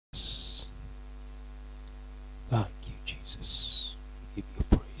Jesus. We give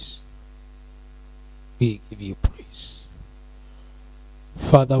you praise. We give you praise.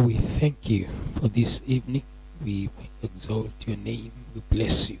 Father, we thank you for this evening. We exalt your name. We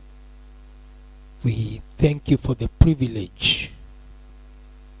bless you. We thank you for the privilege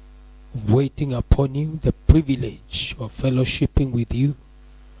of waiting upon you, the privilege of fellowshipping with you,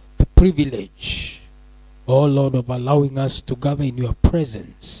 the privilege, oh Lord, of allowing us to gather in your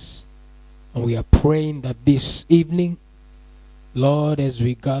presence. And we are praying that this evening, Lord, as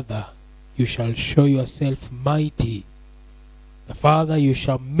we gather, you shall show yourself mighty. The Father, you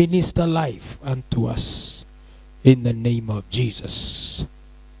shall minister life unto us in the name of Jesus.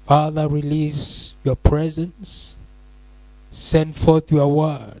 Father, release your presence, send forth your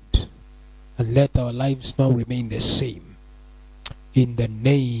word, and let our lives not remain the same. In the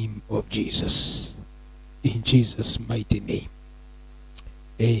name of Jesus. In Jesus' mighty name.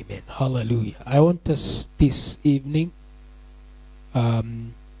 Amen. Hallelujah. I want us this evening,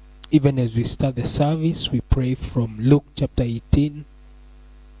 even as we start the service, we pray from Luke chapter 18,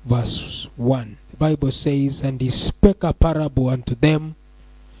 verse 1. The Bible says, "And he spake a parable unto them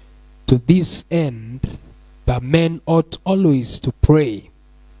to this end, that men ought always to pray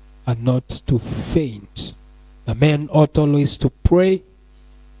and not to faint." The men ought always to pray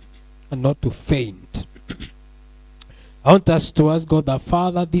and not to faint. I want us to ask God the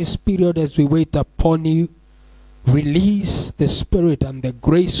Father, this period as we wait upon you, release the spirit and the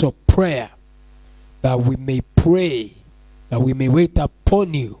grace of prayer, that we may pray, that we may wait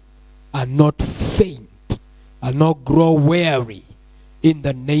upon you and not faint and not grow weary. In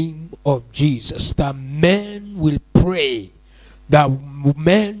the name of Jesus, that men will pray, that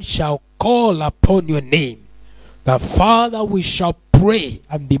men shall call upon your name. That Father, we shall pray,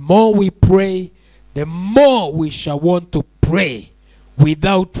 and the more we pray, the more we shall want to pray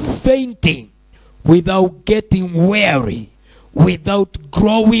without fainting, without getting weary, without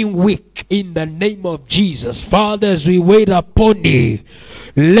growing weak. In the name of Jesus, Father, as we wait upon you,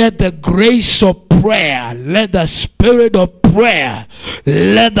 let the grace of prayer, let the spirit of prayer,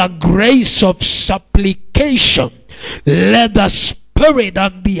 let the grace of supplication, let the spirit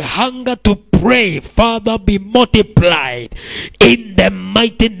and the hunger to pray, Father, be multiplied in the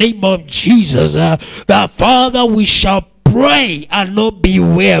mighty name of Jesus. That Father, we shall pray and not be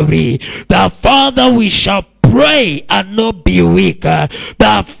weary. That Father, we shall pray and not be weak.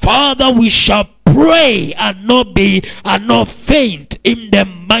 That Father, we shall pray and not faint in the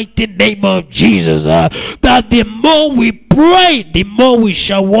mighty name of Jesus. That the more we pray, the more we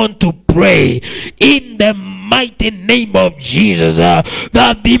shall want to pray in the mighty name of Jesus.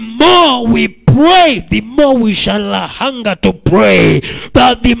 That the more we pray, the more we shall hunger to pray.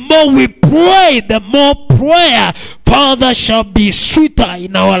 That the more we pray, the more prayer, Father, shall be sweeter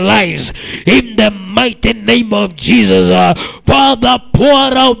in our lives. In the mighty name of Jesus, Father,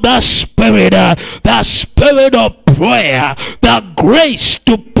 pour out the spirit of prayer, the grace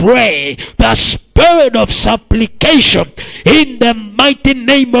to pray, the spirit of supplication. In the mighty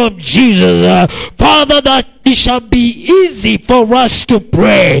name of Jesus, Father, that it shall be easy for us to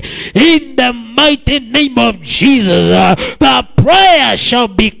pray. In the mighty name of Jesus, that prayer shall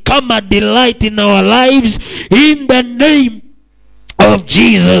become a delight in our lives. In the name of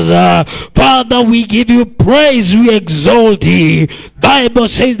Jesus, Father, we give you praise, we exalt you. Bible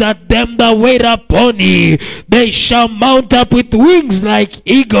says that them that wait upon you, they shall mount up with wings like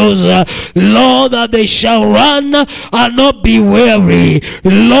eagles. Lord, that they shall run and not be weary.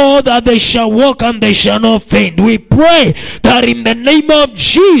 Lord, that they shall walk and they shall not faint. We pray that in the name of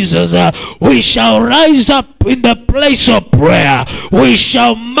Jesus, we shall rise up in the place of prayer. We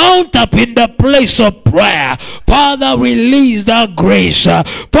shall mount up in the place of prayer. Father, release that grace.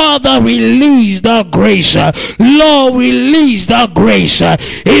 Father, release that grace. Lord, release that grace.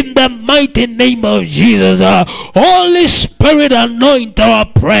 In the mighty name of Jesus. Holy Spirit, anoint our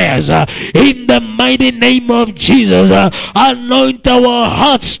prayers. In the mighty name of Jesus. Anoint our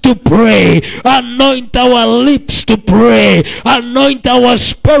hearts to pray. Anoint our lips to pray. Anoint our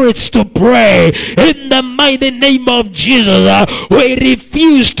spirits to pray. In the mighty name of Jesus, we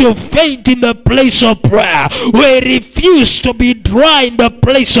refuse to faint in the place of prayer. We refuse to be dry in the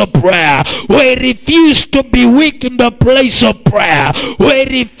place of prayer. We refuse to be weak in the place of prayer. We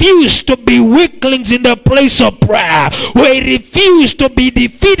refuse to be weaklings in the place of prayer. We refuse to be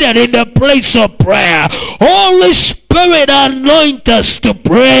defeated in the place of prayer. Holy Spirit, Spirit, anoint us to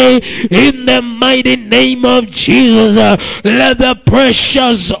pray in the mighty name of Jesus. Let the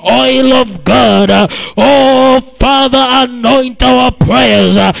precious oil of God, oh Father, anoint our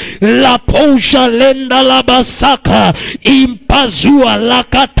prayers. La posha lenda la basaka impazua la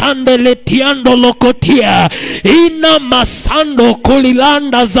katande letiando lokotia ina masando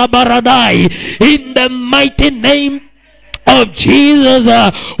kulilanda zabaradai. In the mighty name of Jesus,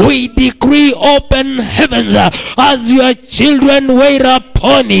 we decree open heavens as your children wait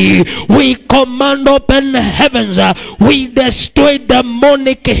upon you. We command open heavens. We destroy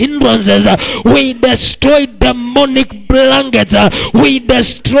demonic hindrances. We destroy demonic blankets. We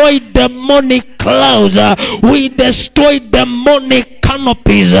destroy demonic clouds. We destroy demonic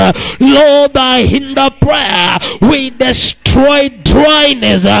canopies. Lord, I hinder prayer. We destroy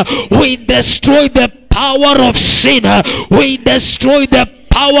dryness. We destroy the power of sin. We destroy the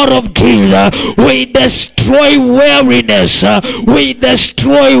power of guilt. We destroy weariness. We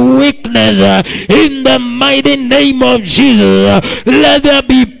destroy weakness. In the mighty name of Jesus, let there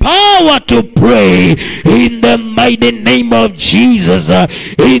be power to pray. In the mighty name of Jesus.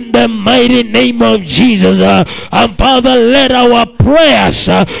 In the mighty name of Jesus. And Father, let our prayers,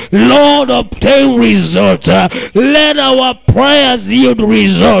 Lord, obtain results. Let our prayers yield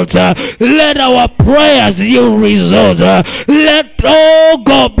results. Let our prayers yield results. Let, oh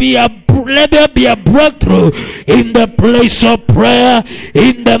God, let there be a breakthrough in the place of prayer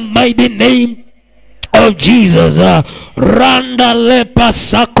in the mighty name of Jesus. Randa lepa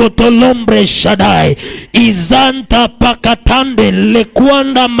sakotolombre shadai izanta pakatande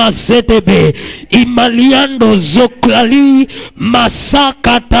lekwanda masetebe imaliando zoklali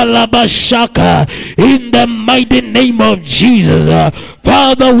masakata labashaka. In the mighty name of Jesus,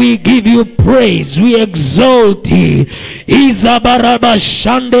 Father, we give you praise, we exalt you. Izabaraba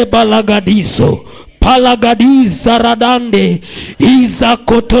shande balagadiso Palagadi Zaradande Iza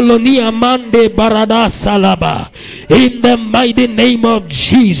Kotolonia Mande Barada Salaba. In the mighty name of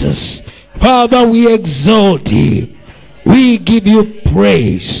Jesus, Father, we exalt you. We give you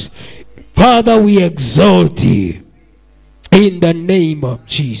praise. Father, we exalt you. In the name of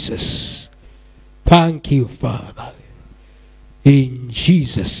Jesus. Thank you, Father. In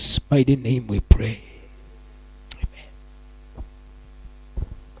Jesus' mighty name we pray.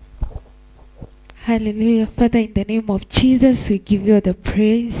 Hallelujah. Father, in the name of Jesus, we give you the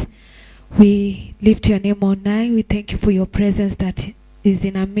praise. We lift your name on high. We thank you for your presence that is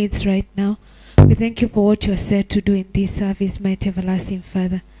in our midst right now. We thank you for what you are set to do in this service, mighty everlasting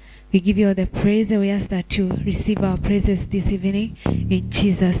Father. We give you all the praise, and we ask that you receive our praises this evening. In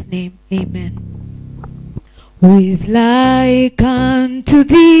Jesus' name, amen. Who is like unto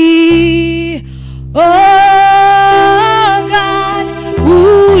thee, O God?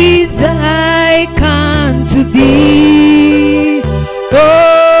 Who is like unto thee, O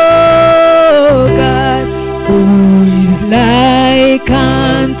God? Who is like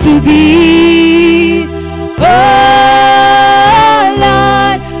unto thee, O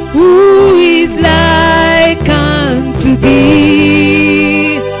Lord? Who is like unto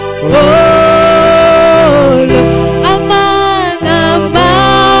thee, O Lord? Among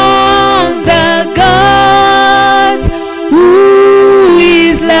the gods, who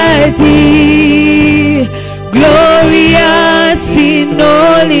is like thee, glorious in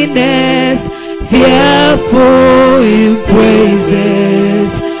holiness, fearful in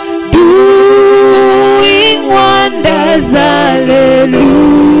praises, doing wonders, hallelujah.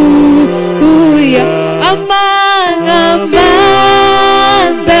 Among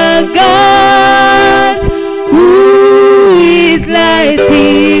the gods, who is like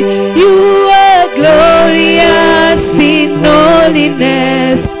thee? You are glorious in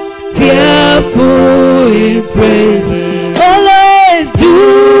holiness, fearful in praise, always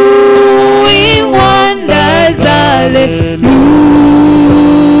doing wonders, hallelujah.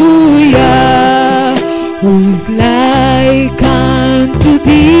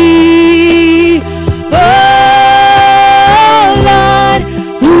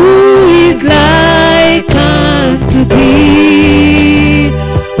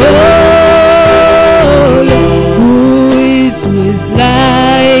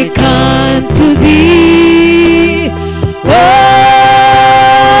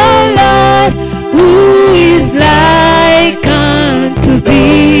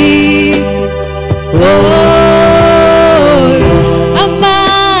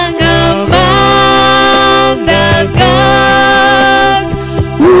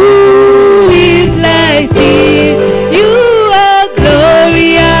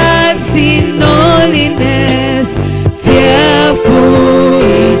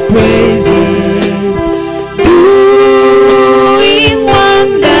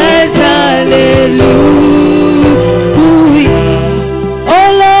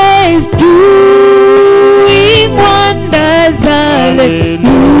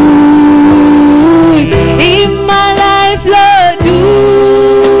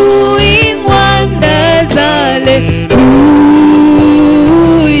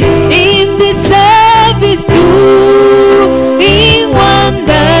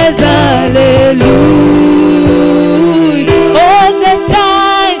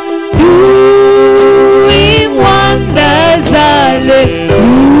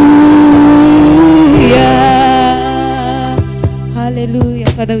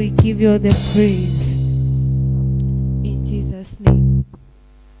 give you all the praise. In Jesus' name.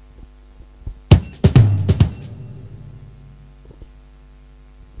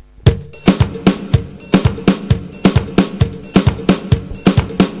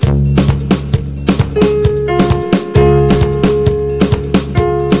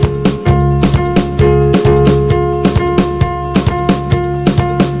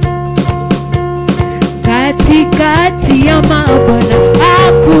 Katikati ya mabwana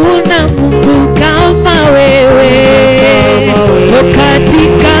hakuna Mungu kama wewe.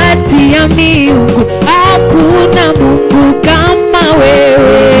 Katikati ya miungu hakuna Mungu kama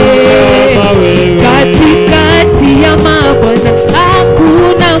wewe. Katikati ya mabwana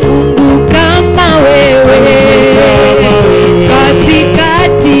hakuna Mungu kama wewe.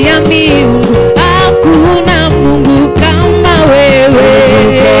 Katikati ya miungu hakuna Mungu kama wewe.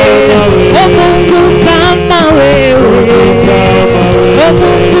 O Mungu kama wewe, o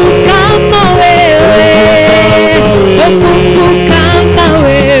Mungu kama wewe, o Mungu kama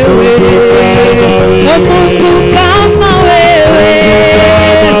wewe, o Mungu kama wewe.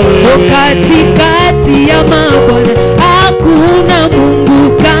 O katikati ya mabwana hakuna Mungu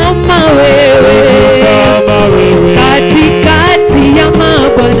kama wewe. Katikati ya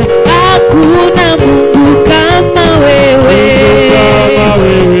mabwana hakuna Mungu kama wewe.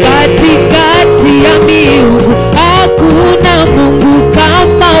 Katikati ya miungu hakuna Mungu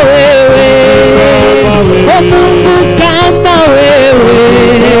kama wewe. O Mungu kama wewe,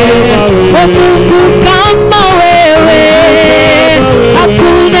 o Mungu kama wewe.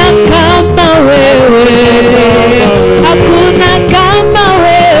 Hakuna kama wewe, hakuna kama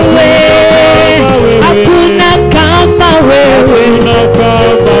wewe, hakuna kama wewe,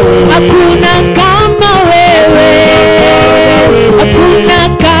 hakuna kama wewe, hakuna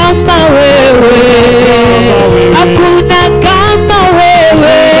kama wewe, hakuna kama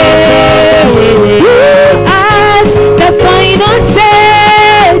wewe. Who has the final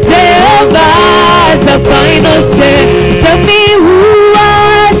say? Jehovah, the final say. Tell me who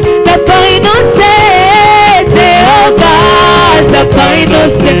has the final say? Jehovah, the final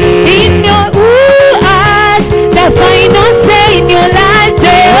say. In your who has the final say in your life?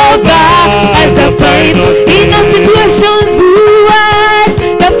 Jehovah has the final. In your situations, who has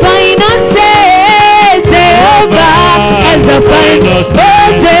the final say? Jehovah has the final. Oh,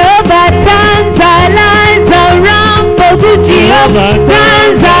 Jehovah turns our lives around for good. Jehovah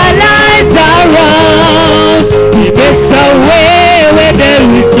turns our lives around. He makes a way where there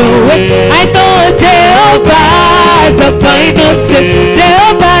is no way. I know Jehovah has the final say.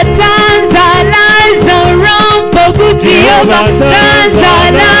 Jehovah turns our lives around for good. Jehovah turns our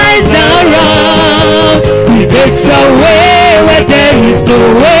lives around. He makes a way where there is no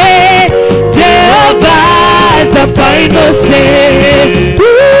way. Jehovah has the final say.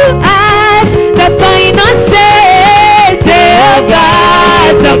 Who has the final say? Jehovah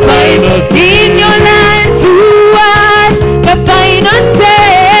has the final. In your lives, who has the final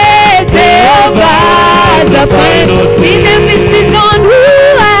say? Jehovah has the final. In every season, who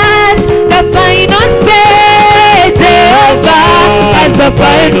has the final say? Jehovah has the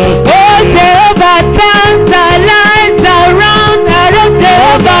final. Oh, Jehovah turns our lives around.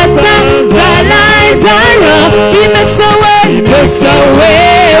 Jehovah turns our lives around. He makes a way, he makes a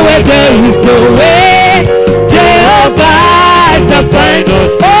way where there is no way. Jehovah has the final.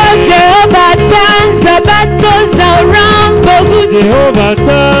 Oh, Jehovah turns our battles around for good. Jehovah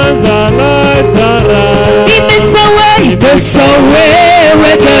turns our lives around. He makes a way, he makes a way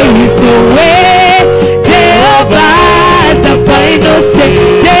where there is no way. Jehovah has the final say.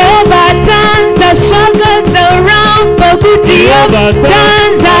 Jehovah turns our struggles around for good. Jehovah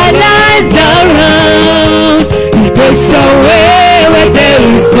turns our lives around. He makes a way where there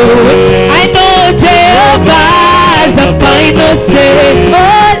is no way. I know Jehovah has the final say.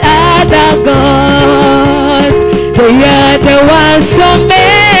 All other gods, they are the ones who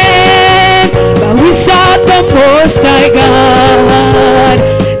made, but we serve the Most High God.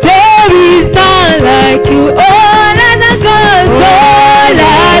 There is none like you. All other gods,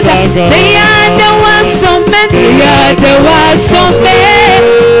 they are the ones who made, they are the ones who made,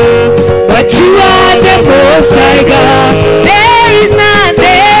 but you are the Most High God. There is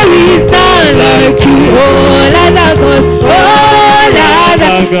none like you. All other gods,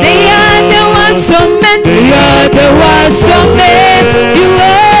 they are the ones who made, they are the ones who made you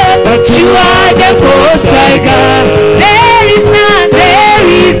are, but you are the Most High God. There is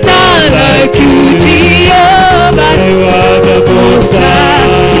none like you. Jehovah, you are the Most High.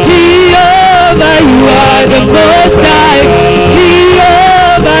 Jehovah, you are the Most High.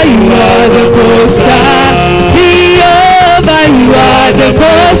 Jehovah, you are the Most High. Jehovah, you are the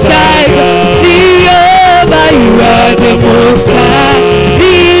Most High.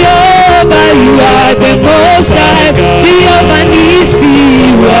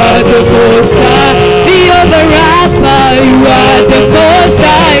 are the most high. Jehovah Rapha, you are the most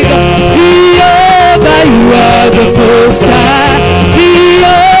high God. Jehovah, you are the most high.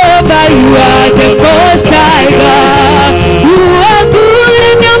 Jehovah, you are the most high God. You are good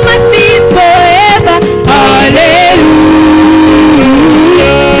and your mercy is forever.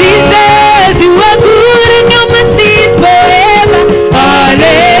 Hallelujah. Jesus, you are good and your mercy is forever.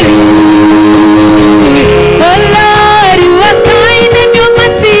 Hallelujah. Oh Lord, you are kind and your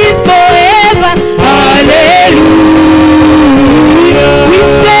mercy is forever. Hallelujah. We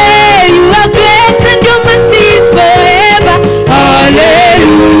say you are great and your mercy is forever.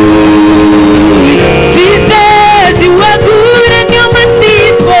 Hallelujah. Jesus, you are good and your mercy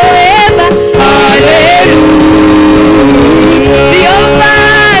is forever. Hallelujah.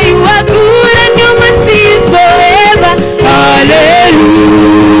 Jehovah, you are good and your mercy is forever.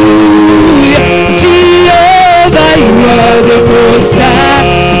 Hallelujah. Jehovah, you are the most high.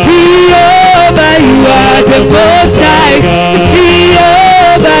 Jehovah, you are the most high.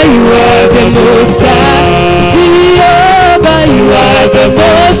 Jehovah, you are the most high. Jehovah, you are the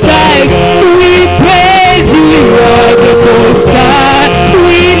most high. We praise you, you are the most high.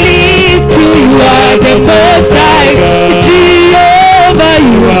 We lift you, you are the most high. Jehovah,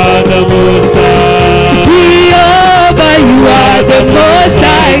 you are the most high. Jehovah, you are the most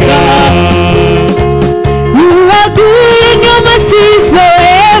high God. You are good and your mercy is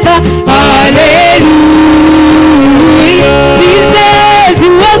forever. Hallelujah. Jesus,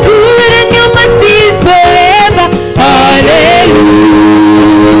 you are good and your mercy is forever. Hallelujah.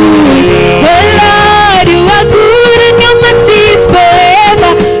 Oh Lord, you are good and your mercy is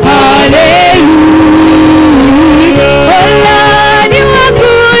forever. Hallelujah. Oh Lord, you are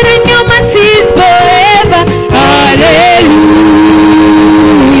good and your mercy is forever.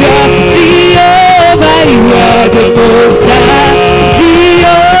 Hallelujah. Jehovah, you are the most high.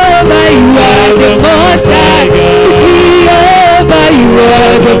 Jehovah, you are the most high. Jehovah, you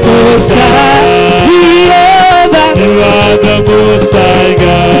are the most high. Jehovah, You are the most high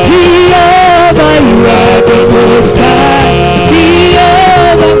God. Jehovah, you are the most high.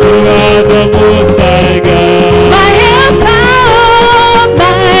 Jehovah, You are the most high God. my helper,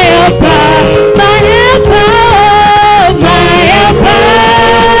 my helper, my helper, my helper.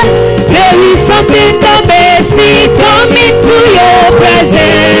 There is something that makes me come into your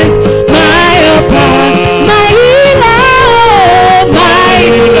presence. My helper, my healer,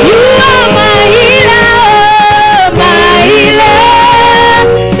 you are my healer, my healer.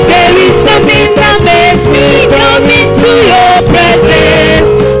 There is something that makes me come into your presence.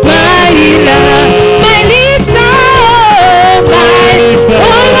 My healer, my lifter, my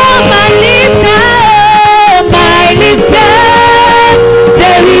lifter, my lifter.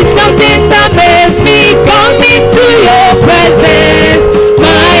 There is something that makes me come into your presence.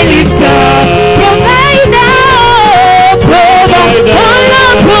 My lifter, provider,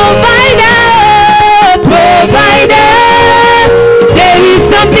 provider. There is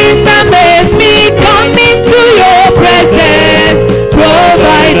something that makes me come into your presence.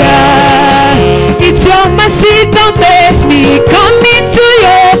 Provider, it's your mercy that makes me come into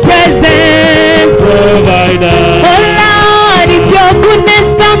your presence. Provider. Oh Lord, it's your goodness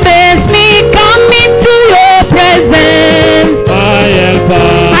that makes me come into your presence. My helper.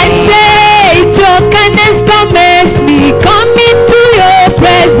 I say it's your kindness that makes me come into your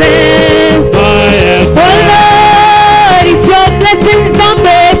presence. My helper. Oh Lord, it's your blessings that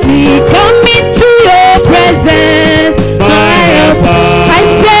make me come into your presence. My helper. I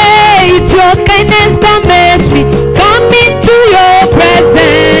say it's your kindness that makes me come into your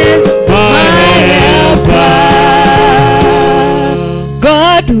presence. My helper.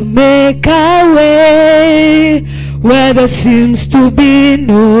 God will make a way where there seems to be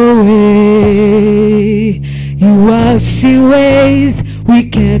no way. You are seeing ways we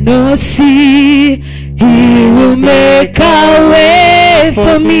cannot see. He will make a way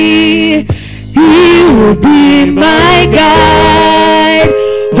for me. He will be my guide.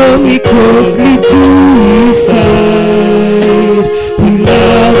 Hold me closely to his side. We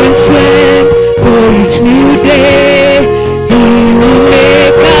love and strength for each new day. He will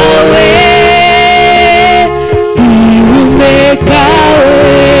make a way. He will make a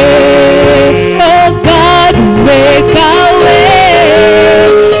way. Oh God will make a way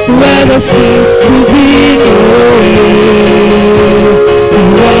where there seems to be no way. He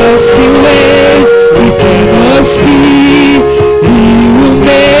walks in ways we cannot see. He will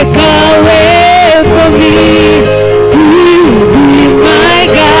make a way for me. He will be my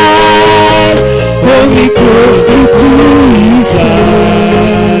guide. Hold me close to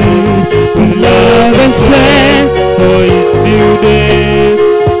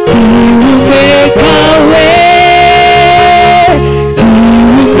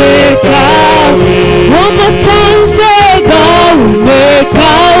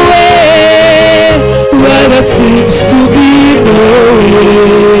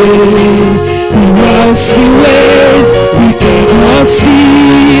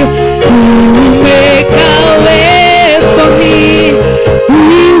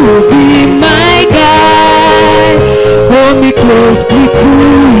be my guide. Hold me closely to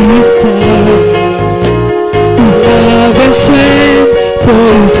his side. Love and strength for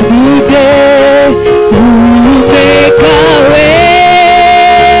each new day. You make a way.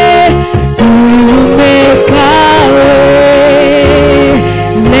 You make a way.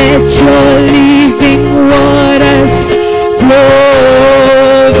 Let your living waters flow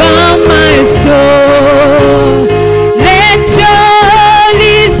over my soul. Let your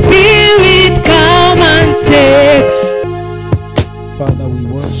Holy Spirit come and take. Father, we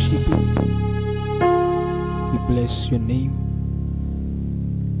worship you. We bless your name.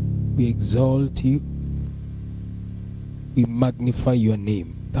 We exalt you. We magnify your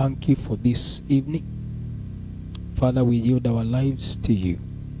name. Thank you for this evening. Father, we yield our lives to you,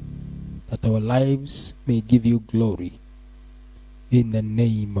 that our lives may give you glory. In the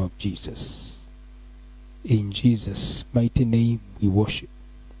name of Jesus. In Jesus' mighty name we worship.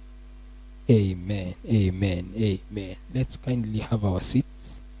 Amen. Amen. Amen. Let's kindly have our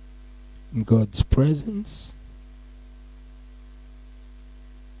seats in God's presence.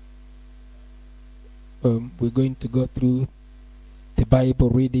 We're going to go through the Bible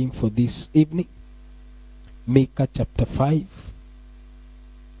reading for this evening. Micah chapter 5.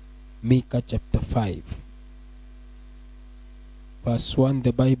 Micah chapter 5. Verse 1,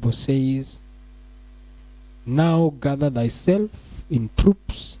 the Bible says, Now gather thyself in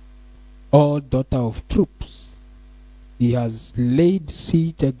troops, O daughter of troops. He has laid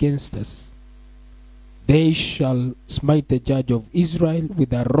siege against us. They shall smite the judge of Israel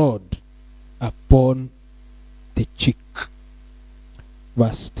with a rod upon the cheek.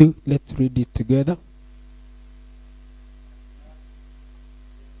 Verse 2, let's read it together.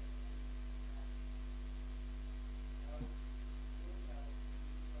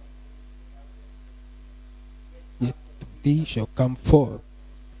 Yet thee shall come forth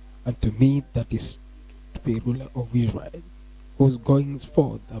unto me that is to be ruler of Israel, whose goings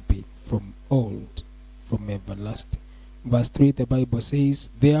forth have been from old, from everlasting. Verse 3, the Bible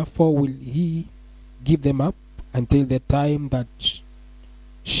says, Therefore will he give them up until the time that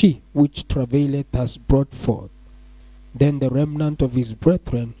she which travaileth has brought forth. Then the remnant of his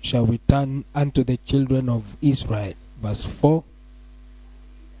brethren shall return unto the children of Israel. Verse 4,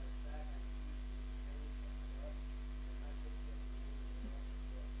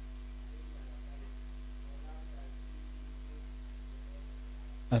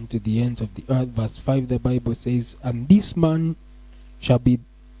 and to the ends of the earth. Verse 5, the Bible says, And this man shall be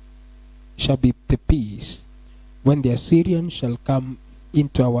the peace, when the Assyrian shall come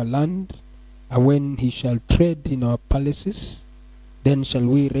into our land, and when he shall tread in our palaces, then shall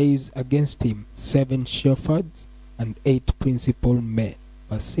we raise against him 7 shepherds and 8 principal men.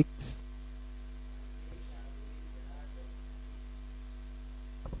 Verse 6.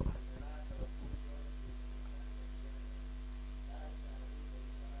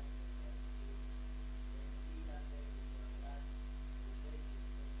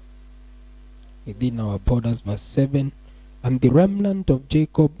 Within our borders. Verse 7, And the remnant of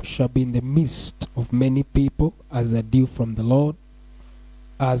Jacob shall be in the midst of many people, as the dew from the Lord,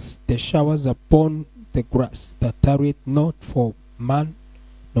 as the showers upon the grass, that tarrieth not for man,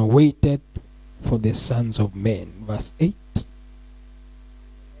 nor waiteth for the sons of men. Verse 8,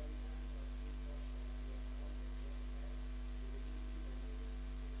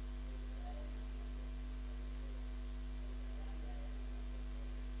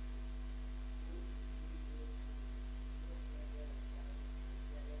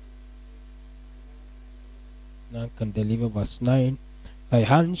 none can deliver. Verse 9, Thy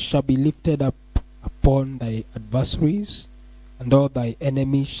hand shall be lifted up upon thy adversaries, and all thy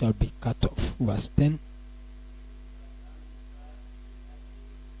enemies shall be cut off. Verse 10,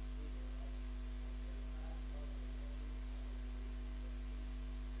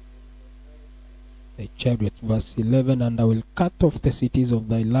 thy chariots. Verse 11, And I will cut off the cities of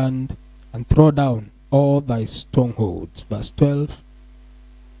thy land, and throw down all thy strongholds. Verse 12,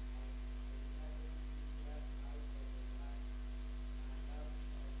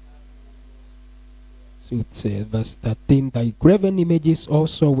 it says, verse 13, Thy graven images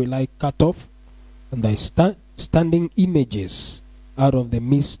also will I cut off, and thy standing images out of the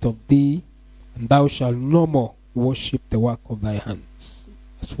midst of thee, and thou shalt no more worship the work of thy hands.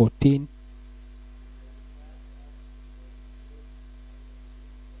 Verse 14,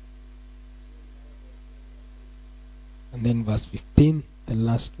 and then verse 15, the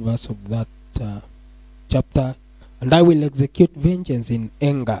last verse of that chapter, And I will execute vengeance in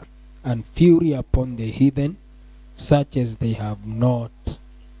anger and fury upon the heathen, such as they have not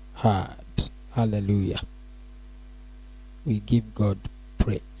heard. Hallelujah. We give God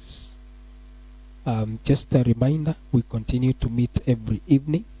praise. Just a reminder, we continue to meet every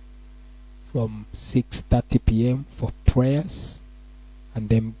evening from 6:30 p.m. for prayers and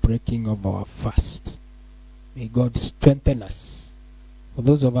then breaking of our fast. May God strengthen us. For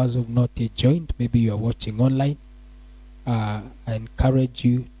those of us who have not yet joined, maybe you are watching online, I encourage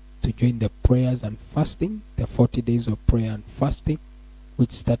you to join the prayers and fasting, the 40 days of prayer and fasting,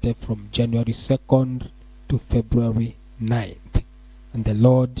 which started from January 2nd to February 9th. And the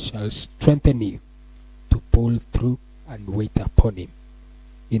Lord shall strengthen you to pull through and wait upon him.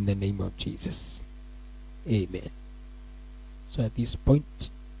 In the name of Jesus. Amen. So at this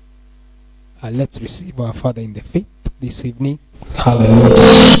point, let's receive our Father in the faith this evening.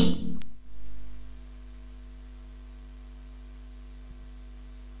 Hallelujah.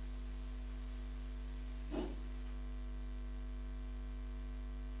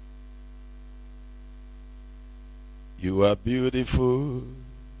 You are beautiful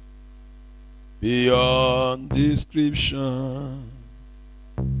beyond description,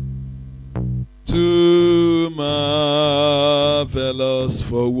 too marvelous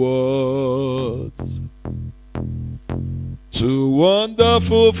for words, too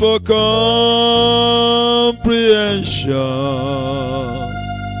wonderful for comprehension.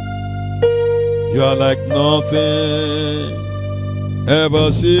 You are like nothing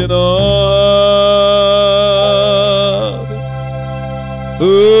ever seen on earth.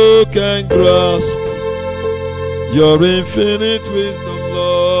 Who can grasp your infinite wisdom,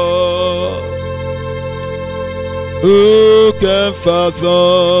 Lord? Who can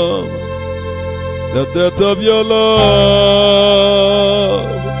fathom the depth of your love?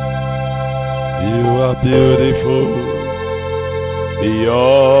 You are beautiful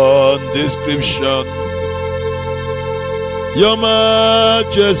beyond description. Your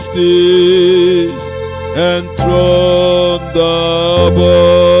majesties enthroned above.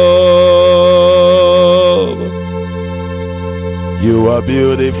 You are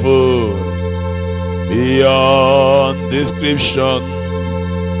beautiful beyond description,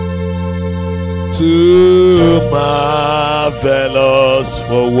 too marvelous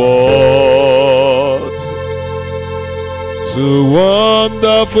for words, too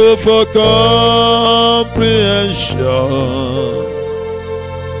wonderful for comprehension.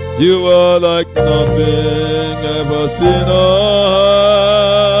 You are like nothing ever seen on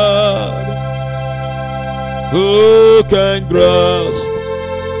earth. Who can grasp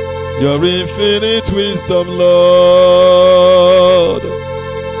your infinite wisdom, Lord?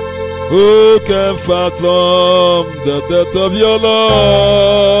 Who can fathom the depth of your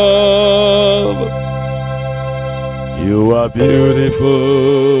love? You are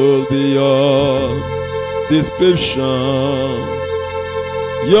beautiful beyond description.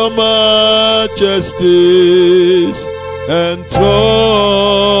 Your majesties enthroned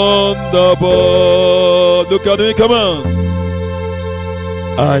above. Look at me, come on.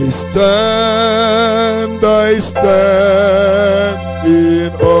 I stand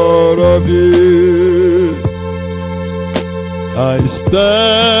in awe of you. I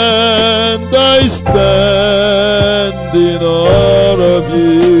stand in awe of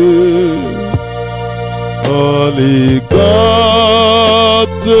you. Holy God,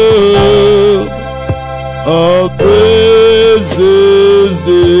 to all praises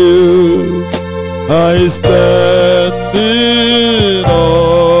due. I stand in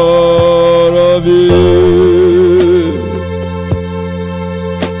awe of you.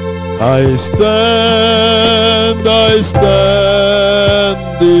 I stand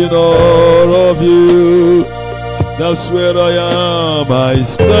in awe of you. That's where I am. I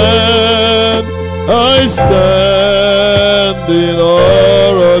stand in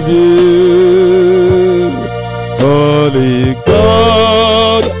awe of you. Holy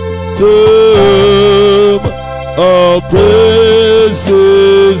God, to whom all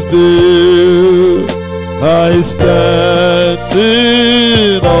praises due. I stand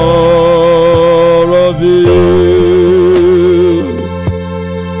in awe of you.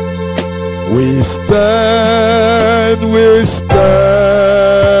 We stand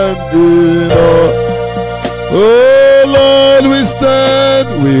in awe. Oh Lord, we stand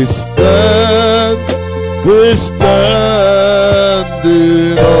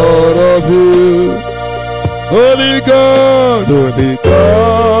in awe of you. Holy God,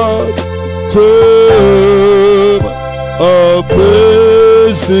 to whom all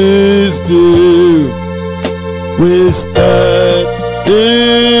praises due. We stand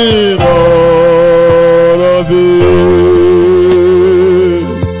in awe of you.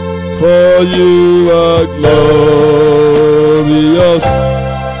 For you are glorious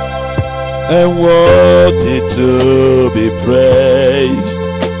and worthy to be praised. praised.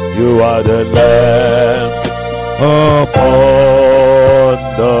 You are the Lamb upon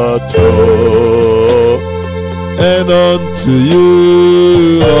the throne. And unto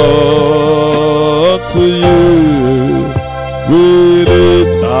you, we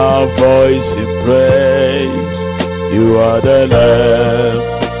lift our voice in praise. You are the Lamb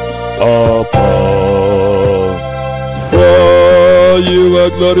upon. For you are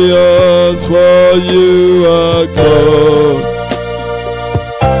glorious, for you are God.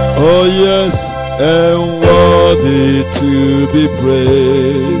 Oh yes, and worthy to be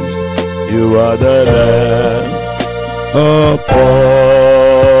praised. You are the Lamb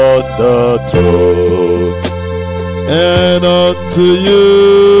upon the throne. And unto you,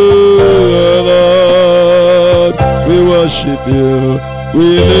 Lord, we worship you. We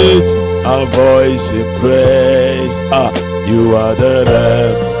lift our voice in praise. You are the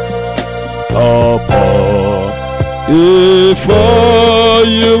Lamb upon. For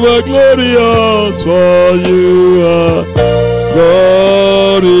you are glorious, for you are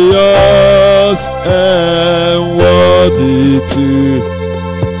glorious and worthy to.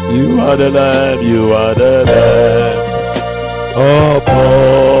 You are the Lamb, you are the Lamb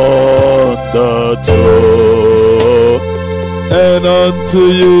upon the throne. And unto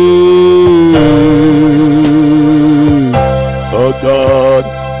you, oh God,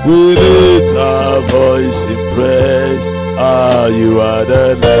 we lift our voice in praise. You are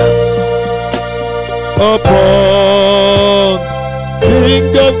the Lamb upon.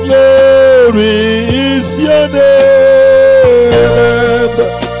 King of glory is your name.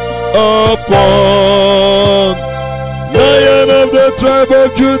 Upon. Lion of the tribe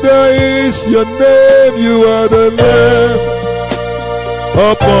of Judah is your name. You are the Lamb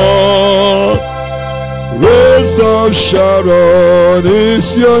upon. Rose of Sharon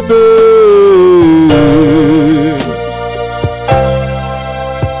is your name.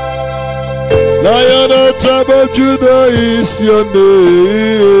 Lion of tribe of Judah is your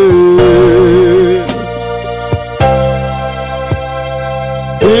name.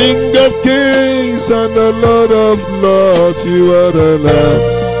 King of kings and the Lord of lords, you are the Lamb.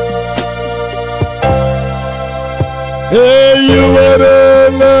 Hey, you are the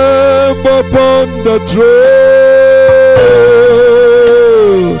Lamb upon the throne.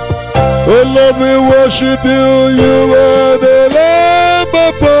 Oh Lord, we worship you. You are the Lamb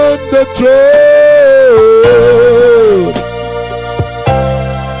upon the throne.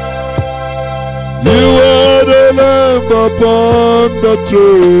 You are the Lamb upon the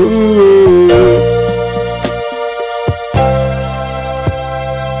throne.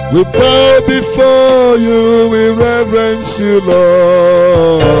 We bow before you, we reverence you,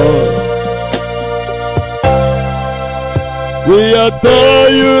 Lord. We adore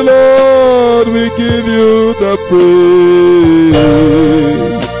you, Lord, we give you the praise.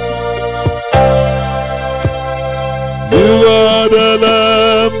 You are the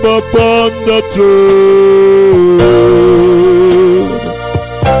Lamb upon the throne.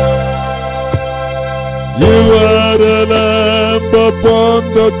 You are the Lamb upon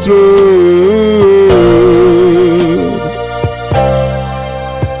the throne.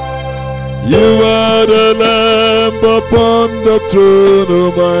 You are the Lamb upon the throne,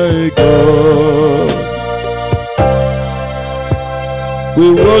 oh my God. We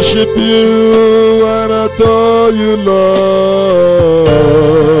worship you and adore you, Lord.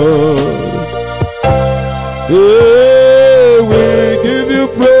 Hey, we give you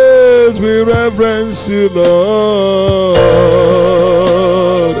praise, we reverence you, Lord.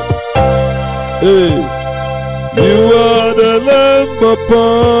 Hey, you are the Lamb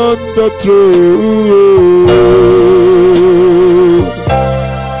upon the throne.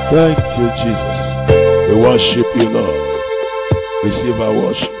 Thank you, Jesus. We worship you, Lord. Receive our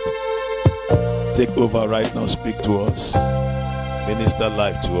worship. Take over right now. Speak to us. Minister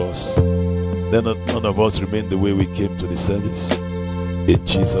life to us. Then none of us remain the way we came to the service. In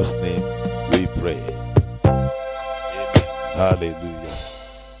Jesus' name we pray. Amen. Hallelujah.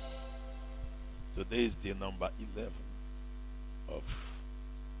 Today is day number 11 of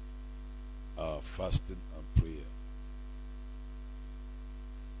our fasting and prayer.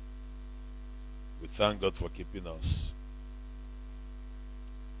 We thank God for keeping us.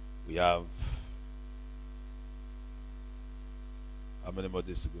 We have how many more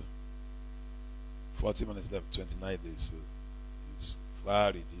days to go? 40 minutes left, 29 days, so it's far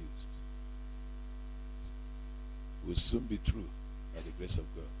reduced. We'll soon be through by the grace of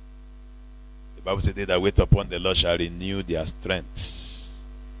God. The Bible says, they that wait upon the Lord shall renew their strength.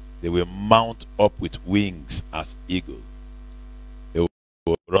 They will mount up with wings as eagle. They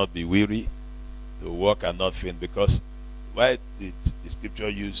will not be weary. They will walk and not faint. Because why did scripture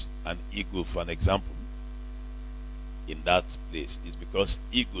used an eagle for an example in that place is because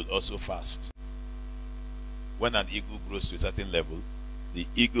eagle also fast. When an eagle grows to a certain level, the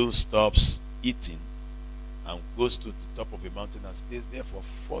eagle stops eating and goes to the top of a mountain and stays there for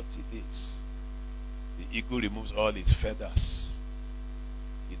 40 days. The eagle removes all its feathers.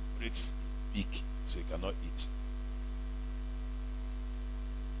 It breaks its beak so it cannot eat.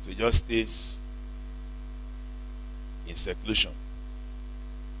 So it just stays in seclusion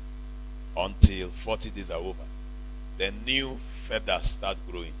until 40 days are over. Then new feathers start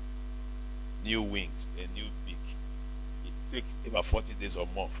growing, new wings, a new beak. It takes about 40 days or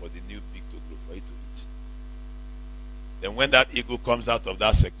more for the new beak to grow, for it to eat. Then when that eagle comes out of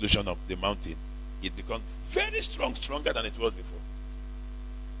that seclusion of the mountain, it becomes very strong, stronger than it was before.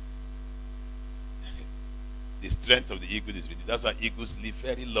 The strength of the eagle is renewed. That's why eagles live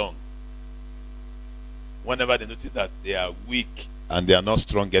very long. Whenever they notice that they are weak and they are not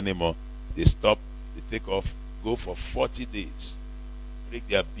strong anymore, they stop, they take off, go for 40 days, break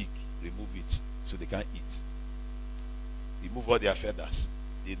their beak, remove it so they can't eat. Remove all their feathers.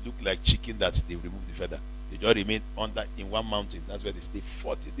 They look like chicken that they remove the feather. They just remain under in one mountain. That's where they stay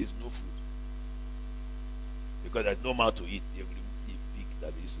 40 days, no food. Because there's no mouth to eat. They remove the beak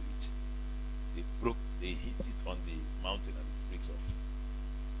that they used to eat. They hit it on the mountain and it breaks off.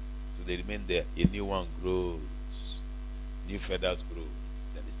 So they remain there. A new one grows. New feathers grow.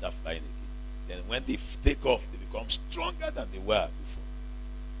 Then they start flying again. Then when they take off, they become stronger than they were before.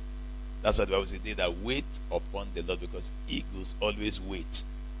 That's what the Bible says. They that wait upon the Lord, because eagles always wait,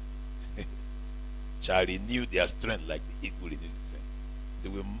 shall renew their strength like the eagle renews its strength. They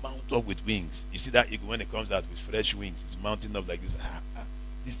will mount up with wings. You see that eagle when it comes out with fresh wings, it's mounting up like this.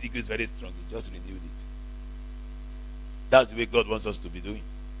 This eagle is very strong. He just renewed it. That's the way God wants us to be doing.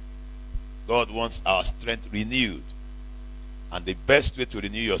 God wants our strength renewed. And the best way to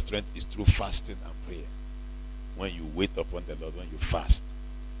renew your strength is through fasting and prayer. When you wait upon the Lord, when you fast.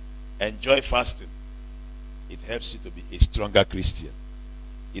 Enjoy fasting. It helps you to be a stronger Christian.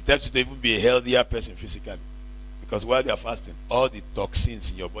 It helps you to even be a healthier person physically. Because while you are fasting, all the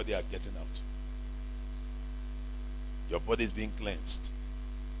toxins in your body are getting out. Your body is being cleansed.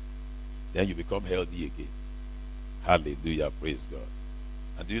 Then you become healthy again. Hallelujah. Praise God.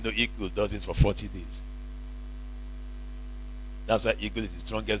 And do you know eagle does it for 40 days? That's why eagle is the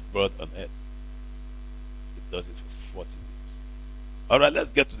strongest bird on earth. It does it for 40 days. Alright,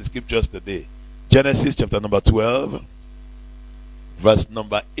 let's get to the scriptures today. Genesis chapter number 12, verse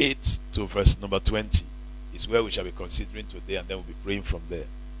number 8 to verse number 20 is where we shall be considering today, and then we'll be praying from there.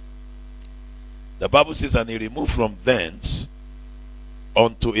 The Bible says, and he removed from thence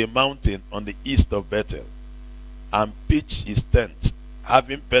unto a mountain on the east of Bethel, and pitched his tent,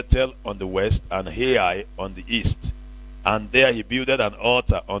 having Bethel on the west and Hai on the east. And there he builded an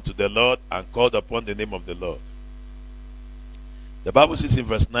altar unto the Lord, and called upon the name of the Lord. The Bible says in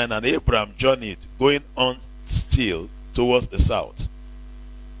verse 9, and Abraham journeyed, going on still towards the south.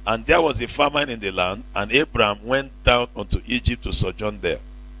 And there was a famine in the land, and Abraham went down unto Egypt to sojourn there.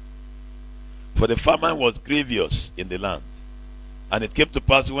 For the famine was grievous in the land. And it came to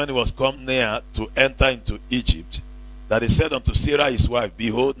pass, when he was come near to enter into Egypt, that he said unto Sarah his wife,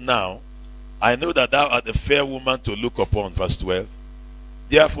 behold, now I know that thou art a fair woman to look upon. Verse 12.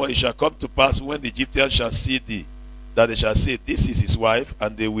 Therefore it shall come to pass, when the Egyptians shall see thee, that they shall say, this is his wife,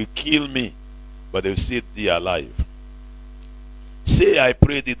 and they will kill me, but they will see thee alive. Say, I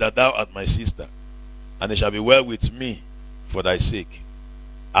pray thee, that thou art my sister, and it shall be well with me for thy sake,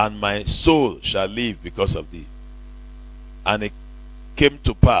 and my soul shall live because of thee. And it came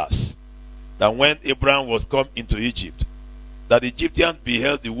to pass that when Abraham was come into Egypt, that the Egyptians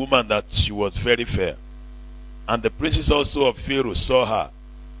beheld the woman, that she was very fair. And the princes also of Pharaoh saw her,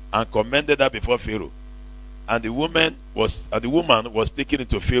 and commended her before Pharaoh. And the woman was taken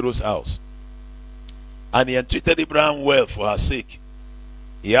into Pharaoh's house. And he entreated Abraham well for her sake.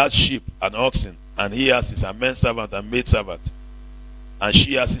 He had sheep and oxen, and he asses and menservant and maidservant, and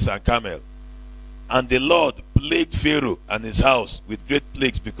she asses and camel. And the Lord plagued Pharaoh and his house with great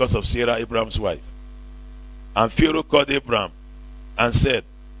plagues because of Sarah, Abraham's wife. And Pharaoh called Abraham and said,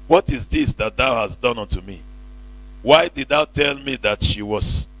 what is this that thou hast done unto me? Why did thou tell me that she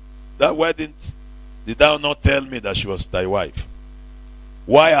was that? Why did thou not tell me that she was thy wife?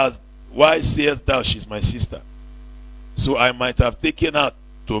 Why sayest thou, she is my sister? So I might have taken her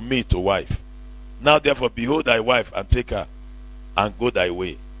to me to wife. Now therefore behold thy wife, and take her, and go thy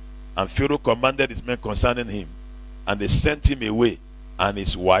way. And Pharaoh commanded his men concerning him, and they sent him away, and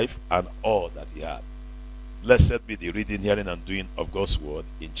his wife, and all that he had. Blessed be the reading, hearing, and doing of God's word,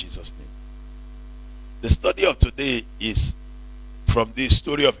 in Jesus' name. The study of today is from the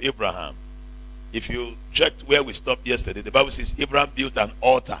story of Abraham. If you checked where we stopped yesterday, the Bible says Abraham built an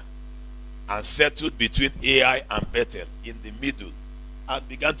altar and settled between Ai and Bethel in the middle and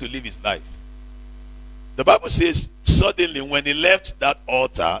began to live his life. The Bible says suddenly when he left that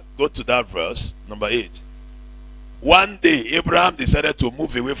altar, go to that verse, number 8. One day Abraham decided to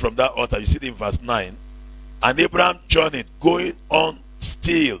move away from that altar. You see it in verse 9. And Abraham journeyed, going on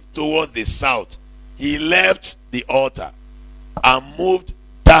still towards the south. He left the altar and moved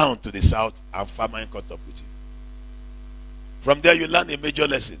down to the south, and famine caught up with him. From there you learn a major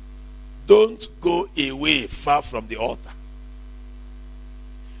lesson. Don't go away far from the altar.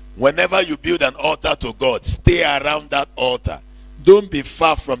 Whenever you build an altar to God, stay around that altar. Don't be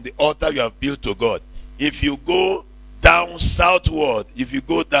far from the altar you have built to God. If you go down southward, if you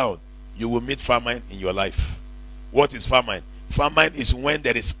go down, you will meet famine in your life. What is famine? Famine is when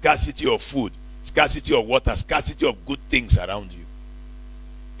there is scarcity of food, scarcity of water, scarcity of good things around you.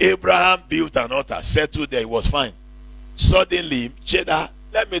 Abraham built an altar, settled there, it was fine. Suddenly, Cheddar,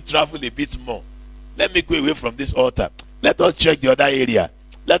 let me travel a bit more. Let me go away from this altar. Let us check the other area.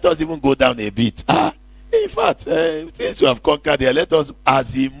 Let us even go down a bit. In fact, since we have conquered there, let us,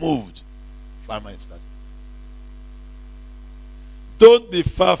 as he moved, famine started. Don't be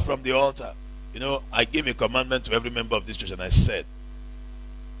far from the altar. You know, I gave a commandment to every member of this church, and I said,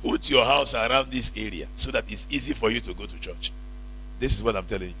 put your house around this area so that it's easy for you to go to church. This is what I'm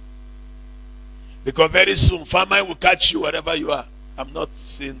telling you. Because very soon, famine will catch you wherever you are. I'm not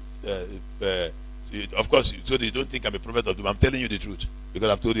saying, of course, so you don't think I'm a prophet of doom. I'm telling you the truth. Because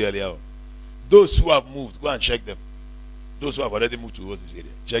I've told you earlier on. Those who have moved, go and check them. Those who have already moved towards this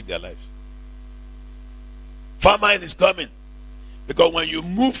area, check their lives. Famine is coming. Because when you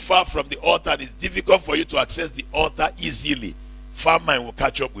move far from the altar, it's difficult for you to access the altar easily. Famine will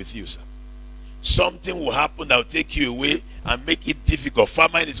catch up with you, sir. Something will happen that will take you away and make it difficult.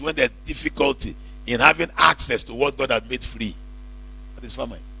 Famine is when there's difficulty in having access to what God has made free. That is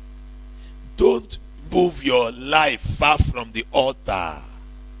famine. Don't move your life far from the altar.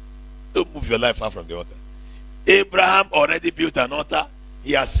 Don't move your life far from the altar. Abraham already built an altar.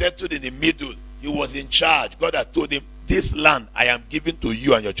 He has settled in the middle. He was in charge. God had told him, this land I am giving to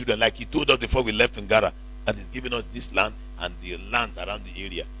you and your children, like he told us before we left Ngara, and he's giving us this land and the lands around the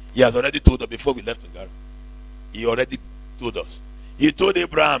area. He has already told us before we left Ngara. He already told us. He told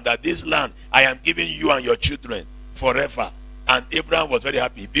Abraham that this land I am giving you and your children forever. And Abraham was very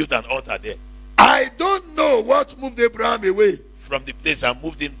happy. He built an altar there. I don't know what moved Abraham away from the place and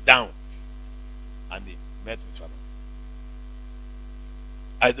moved him down. And he met with famine.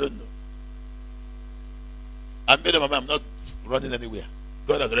 I don't know. I made up my mind, I'm not running anywhere.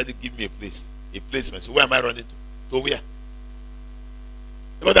 God has already given me a placement. So where am I running to? To where?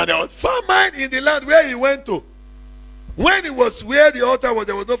 But there was famine in the land where he went to. When it was where the altar was,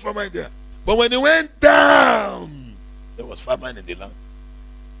 there was no famine there. But when he went down, there was famine in the land.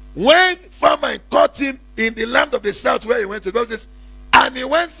 When famine caught him in the land of the south where he went to, the Bible says, and he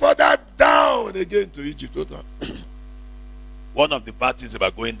went further down again to Egypt. One of the bad things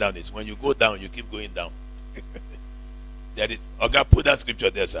about going down is when you go down, you keep going down. There is, okay, put that scripture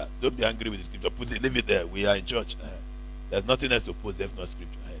there, sir. Don't be angry with the scripture. Put it, leave it there. We are in church. There's nothing else to post. There's no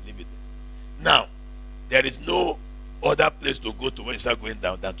scripture. Leave it there. Now, there is no other place to go to when you start going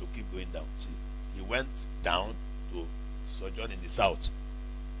down than to keep going down. See, he went down to sojourn in the south.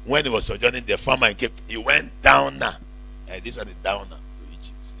 When he was sojourning there, famine came. He went down now. And this one is down now to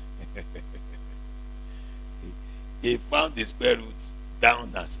Egypt. He found the square roots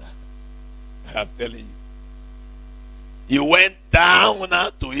down now, sir. I'm telling you. He went down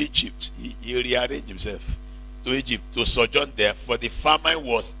now to Egypt. He rearranged himself to Egypt to sojourn there, for the famine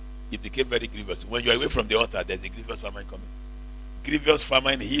it became very grievous. When you are away from the altar, there's a grievous famine coming. Grievous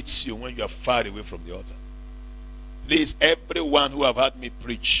famine hits you when you are far away from the altar. Please, everyone who have heard me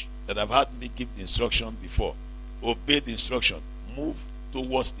preach, that have heard me give the instruction before, obey the instruction. Move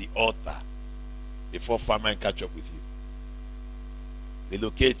towards the altar before famine catch up with you.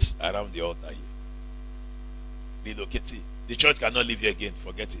 Relocate around the altar here. Relocate it. The church cannot live here again.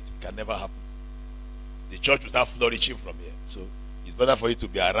 Forget it. It can never happen. The church will start flourishing from here. So it's better for you to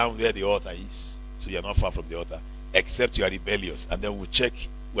be around where the altar is, so you're not far from the altar, except you are rebellious. And then we'll check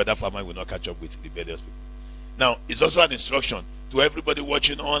whether famine will not catch up with rebellious people. Now, it's also an instruction to everybody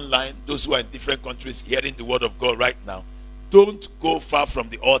watching online, those who are in different countries hearing the word of God right now. Don't go far from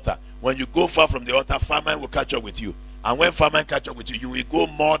the altar. When you go far from the altar, famine will catch up with you. And when famine catch up with you, you will go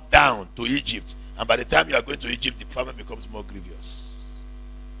more down to Egypt. And by the time you are going to Egypt, the famine becomes more grievous.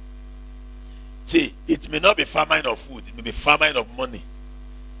 See, it may not be famine of food. It may be famine of money.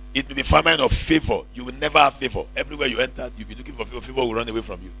 It may be famine of favor. You will never have favor. Everywhere you enter, you'll be looking for favor. Favor will run away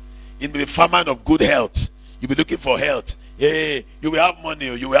from you. It may be famine of good health. You'll be looking for health. Hey, you will have money,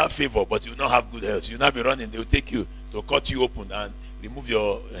 or you will have favor, but you will not have good health. You will not be running. They will take you to cut you open and remove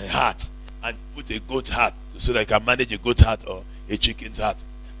your heart and put a goat's heart so that you can manage a goat's heart or a chicken's heart.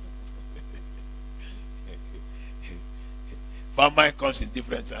 Famine comes in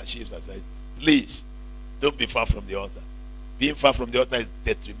different shapes and sizes. Please, don't be far from the altar. Being far from the altar is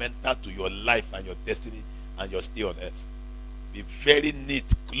detrimental to your life and your destiny and your stay on earth. Be very neat,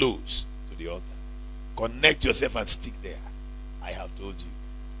 close to the altar. Connect yourself and stick there. I have told you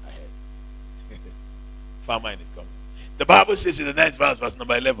ahead. Famine is coming. The Bible says in the next verse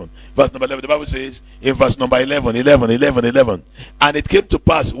number 11. Verse number 11, the Bible says in verse number 11. And it came to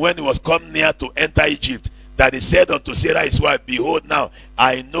pass when he was come near to enter Egypt, that he said unto Sarah his wife, behold, now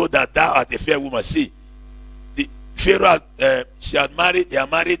I know that thou art a fair woman. See, the Pharaoh, they had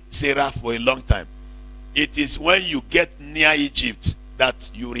married Sarah for a long time. It is when you get near Egypt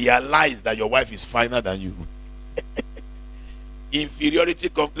that you realize that your wife is finer than you. Inferiority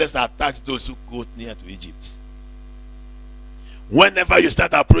complex attacks those who go near to Egypt. Whenever you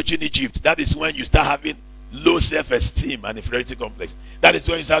start approaching Egypt, that is when you start having low self-esteem and inferiority complex. That is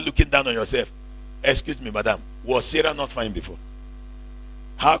when you start looking down on yourself. Excuse me, madam, was Sarah not fine before?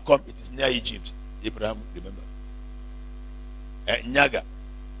 How come it is near Egypt? Abraham, remember. Nyaga,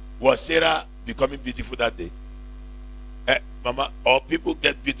 was Sarah becoming beautiful that day? Mama, or people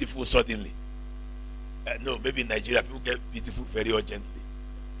get beautiful suddenly? No, maybe in Nigeria, people get beautiful very urgently.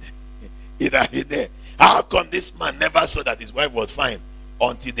 There. How come this man never saw that his wife was fine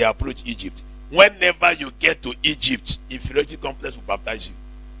until they approached Egypt? Whenever you get to Egypt, inferiority complex will baptize you.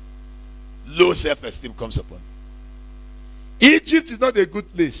 Low self-esteem comes upon you. Egypt is not a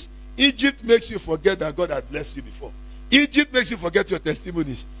good place. Egypt makes you forget that God had blessed you before. Egypt makes you forget your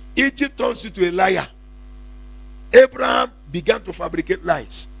testimonies. Egypt turns you to a liar. Abraham began to fabricate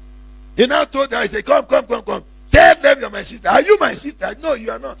lies. He now told her, he said, come. Tell them you're my sister. Are you my sister? No, you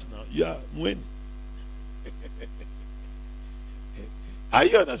are not. No, you are Mweni. Are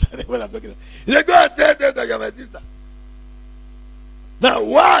you understanding what I'm talking about? He said, go and tell them that you're my sister. Now,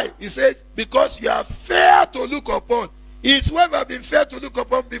 why? He says, because you are fair to look upon. His wife have been fair to look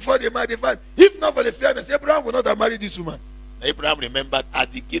upon before they married. If not for the fairness, Abraham would not have married this woman. Abraham remembered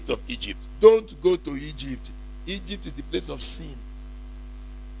at the gate of Egypt. Don't go to Egypt. Egypt is the place of sin.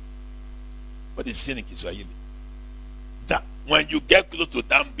 What is sin in Kiswahili? That when you get close to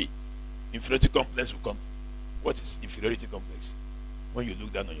Dambi, inferiority complex will come. What is inferiority complex? When you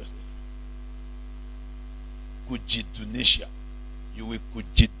look down on yourself. Kujidunisha. You will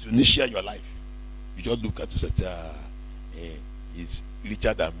kujidunisha your life. You just look at yourself, he's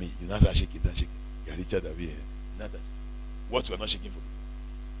richer than me. You not shake it and shake it. You're richer than me. What you are not shaking for.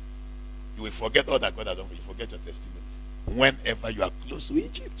 You will forget all that God has done for you. Forget your testimonies. Whenever you are close to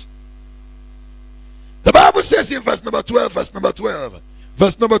Egypt. The Bible says in verse number 12. 1,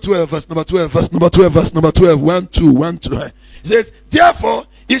 2. It says, therefore,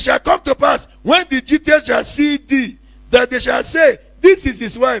 it shall come to pass when the Egyptians shall see thee, that they shall say, this is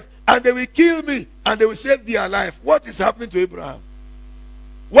his wife, and they will kill me, and they will save thee alive. What is happening to Abraham?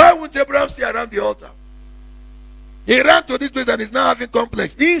 Why would Abraham stay around the altar? He ran to this place and is now having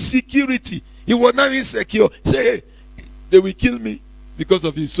complex insecurity. He was now insecure. Say, hey, they will kill me because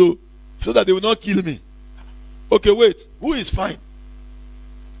of you, so that they will not kill me. Okay, wait. Who is fine?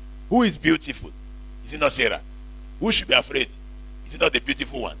 Who is beautiful? Is it not Sarah? Who should be afraid? Is it not the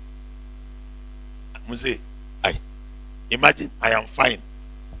beautiful one? Muse, imagine I am fine.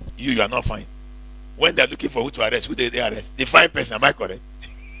 You are not fine. When they are looking for who to arrest, who they arrest? The fine person, am I correct?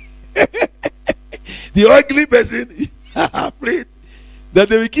 The ugly person is afraid that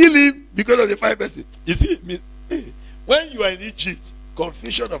they will kill him because of the fine person. You see, when you are in Egypt,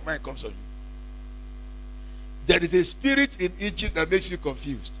 confusion of mind comes on you. There is a spirit in Egypt that makes you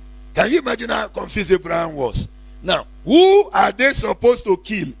confused. Can you imagine how confused Abraham was? Now, who are they supposed to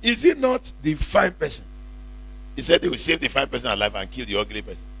kill? Is it not the fine person? He said they will save the fine person alive and kill the ugly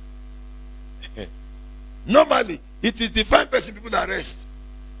person. Normally, it is the fine person people arrest.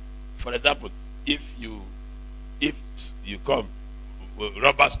 For example, if you come,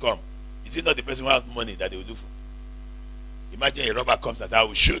 robbers come, is it not the person who has money that they will do for? Imagine a robber comes and I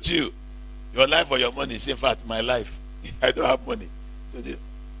will shoot you. Your life or your money is in fact my life. I don't have money. So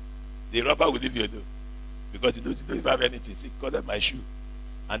the robber will leave you alone. Because you don't have anything. Say, call them my shoe.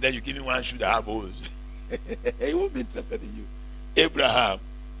 And then you give him one shoe that have holes. He won't be interested in you. Abraham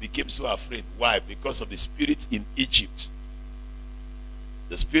became so afraid. Why? Because of the spirit in Egypt.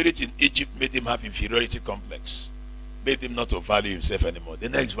 The spirit in Egypt made him have inferiority complex. made him not to value himself anymore. The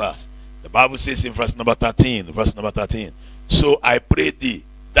next verse, the Bible says in verse number 13, so I pray thee,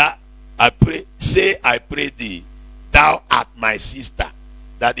 I pray thee, thou art my sister,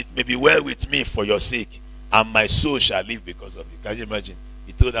 that it may be well with me for your sake, and my soul shall live because of you. Can you imagine?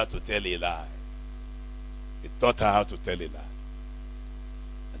 He told her to tell a lie. He taught her how to tell a lie.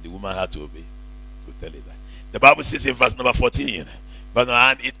 And the woman had to obey, to tell a lie. The Bible says in verse number 14,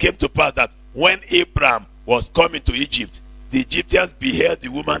 and it came to pass that when Abraham was coming to Egypt, the Egyptians beheld the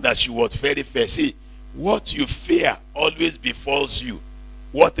woman that she was very fair. See, what you fear always befalls you.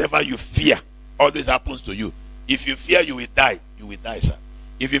 Whatever you fear always happens to you. If you fear you will die, sir.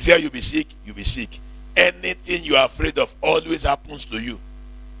 If you fear you'll be sick, you'll be sick. Anything you are afraid of always happens to you.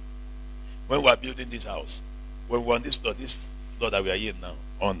 When we are building this house, when we were on this floor that we are in now,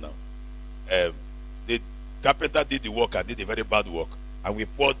 the carpenter did the work and did a very bad work, and we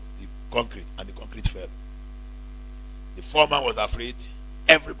poured the concrete and the concrete fell. The foreman was afraid.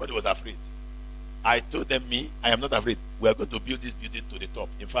 Everybody was afraid. I told them, I am not afraid. We are going to build this building to the top.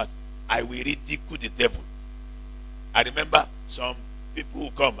 In fact, I will ridicule the devil. I remember some people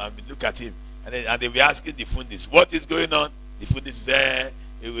who come and look at him, and they were asking the fundis, what is going on? The fundis said,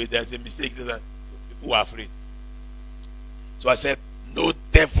 there's a mistake. So people were afraid. So I said, no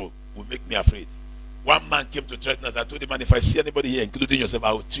devil will make me afraid. One man came to church and I told him, man, if I see anybody here, including yourself,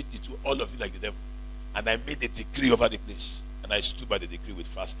 I will treat you to all of you like the devil. And I made a decree over the place. And I stood by the decree with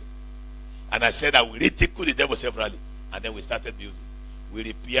fasting. And I said, I will ridicule the devil severally. And then we started building. We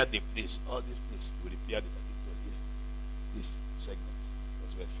repaired the place. All this place. We repaired it. I think it was here. This segment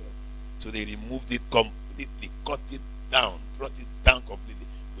was where it fell. So they removed it completely, cut it down, brought it down completely.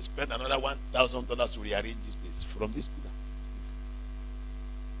 We spent another $1,000 to rearrange this place. From this pillar, this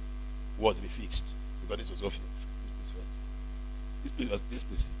place was to be fixed. Because this was off here. This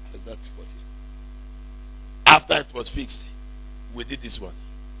place has that spot here. After it was fixed, we did this one.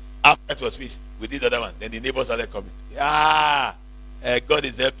 After it was fixed, we did the other one. Then the neighbors started coming. God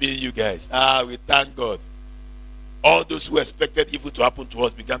is helping you guys. We thank God. All those who expected evil to happen to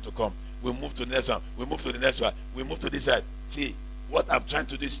us began to come. We moved to the next one. We moved to the next one. We moved to this side. See, what I'm trying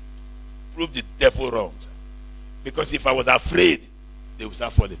to do is prove the devil wrong. Sir. Because if I was afraid, they would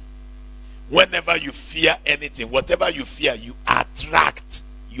start falling. Whenever you fear anything, whatever you fear, you attract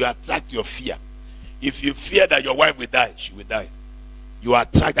your fear. If you fear that your wife will die, she will die. You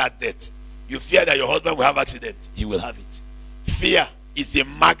attract that death. You fear that your husband will have accident, he will have it. Fear is a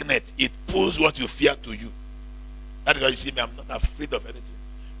magnet. It pulls what you fear to you. That is why you see me, I'm not afraid of anything.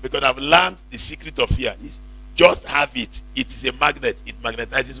 Because I've learned the secret of fear. Just have it. It is a magnet. It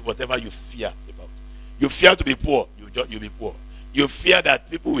magnetizes whatever you fear about. You fear to be poor, you'll be poor. You fear that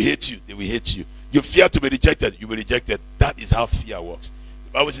people will hate you, they will hate you. You fear to be rejected, you will be rejected. That is how fear works.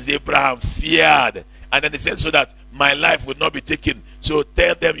 The Bible says Abraham feared. And then it said, so that my life would not be taken. So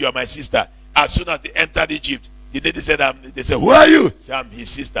tell them you are my sister. As soon as they entered Egypt, the lady said, they said, who are you? Say, I'm his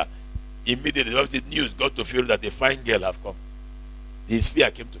sister. Immediately, the news got to Pharaoh that the fine girl have come. His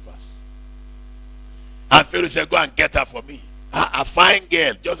fear came to pass. And Pharaoh said, go and get her for me. A fine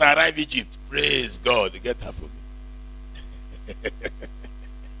girl just arrived in Egypt. Praise God, get her for me.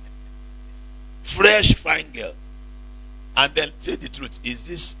 Fresh fine girl. And then say the truth, is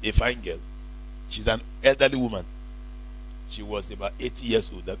this a fine girl? She's an elderly woman. She was about 80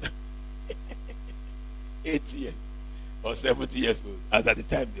 years old. 80 years or 70 years old. As at the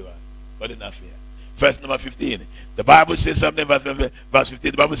time they were calling her fair. Verse number 15. The Bible says something, verse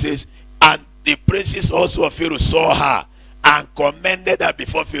 15. The Bible says, and the princes also of Pharaoh saw her and commended her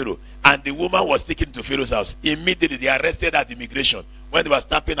before Pharaoh. And the woman was taken to Pharaoh's house. Immediately they arrested her at immigration. When they were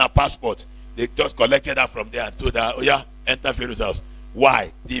stamping her passport, they just collected her from there and told her, oh yeah, enter Pharaoh's house.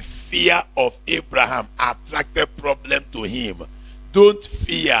 Why? The fear of Abraham attracted problem to him. Don't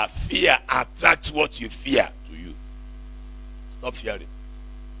fear. Fear attracts what you fear to you. Stop fearing.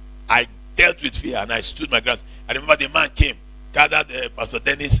 I dealt with fear and I stood my ground. I remember the man came, gathered Pastor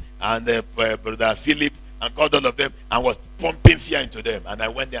Dennis and Brother Philip and called all of them and was pumping fear into them. And I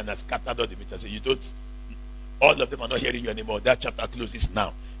went there and I scattered all the meat. I said, all of them are not hearing you anymore. That chapter closes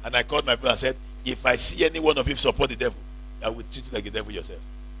now. And I called my brother and said, if I see any one of you support the devil, I will treat you like a devil yourself.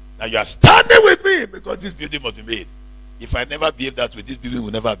 Now you are standing with me because this building must be made. If I never behave that way, this building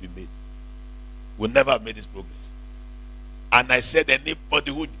will never have been made. Will never have made this progress. And I said,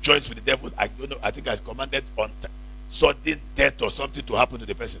 anybody who joins with the devil, I don't know, I think I commanded on sudden death or something to happen to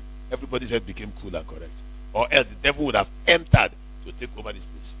the person. Everybody's head became cool and correct. Or else the devil would have entered to take over this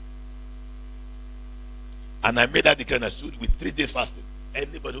place. And I made that decree and I stood with 3 days fasting.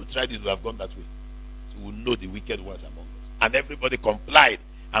 Anybody who tried it would have gone that way. So we will know the wicked ones among us. And everybody complied.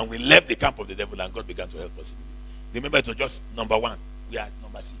 And we left the camp of the devil and God began to help us. Remember, it was just number 1. We are at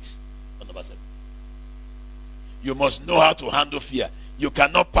number 6 or number 7. You must know how to handle fear. You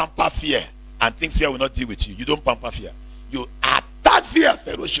cannot pamper fear and think fear will not deal with you. You don't pamper fear. You attack fear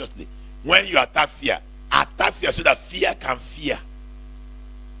ferociously. When you attack fear so that fear can fear.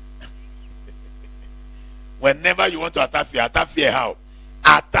 Whenever you want to attack fear how?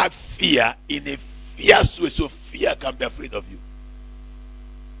 Attack fear in a fierce way so fear can be afraid of you.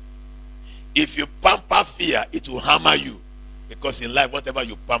 If you pamper fear, it will hammer you. Because in life, whatever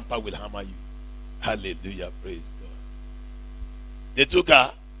you pamper will hammer you. Hallelujah. Praise God. They took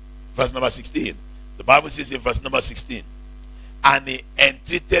her, verse number 16. The Bible says in verse number 16, and he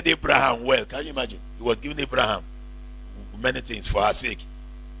entreated Abraham well. Can you imagine? He was giving Abraham many things for her sake.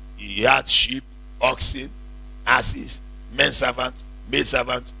 He had sheep, oxen, asses, men servants, maid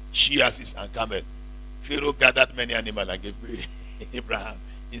servants, she asses, and camel. Pharaoh gathered many animals and gave Abraham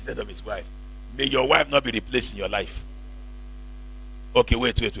instead of his wife. May your wife not be replaced in your life. Okay,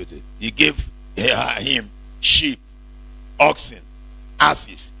 wait. He gave him sheep, oxen,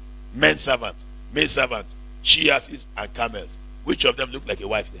 asses, men servants, maid servants, she asses, and camels. Which of them look like a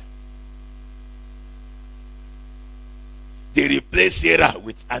wife there? They replaced Sarah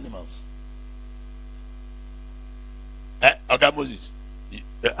with animals. Okay, Moses.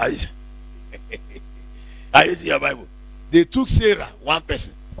 Are you see your Bible? They took Sarah, one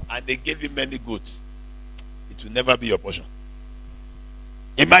person, and they gave him many goats. It will never be your portion.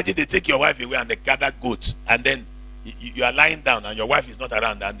 Imagine they take your wife away and they gather goats, and then you are lying down and your wife is not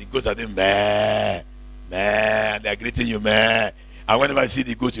around, and the goats are doing meh, meh, and they are greeting you meh. And whenever you see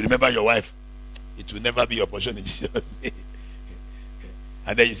the goat, you remember your wife. It will never be your portion in Jesus' name.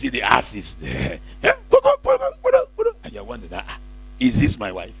 And then you see the asses there. And you're wondering, is this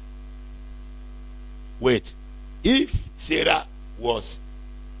my wife? Wait, if Sarah was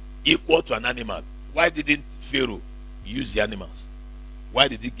equal to an animal, why didn't Pharaoh use the animals? Why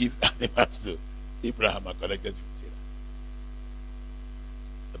did he give animals to Abraham and collected from Sarah?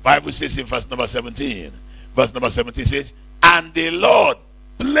 The Bible says in verse number 17 says, and the Lord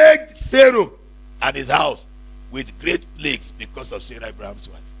plagued Pharaoh and his house with great plagues because of Sarah, Abraham's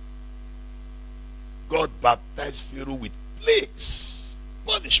wife. God baptized Pharaoh with plagues,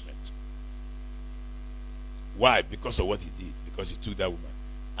 punishment. Why? Because of what he did. Because he took that woman.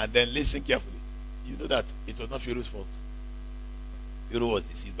 And then listen carefully. You know that it was not Pharaoh's fault. Pharaoh was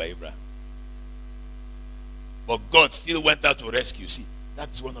deceived by Abraham. But God still went out to rescue. See,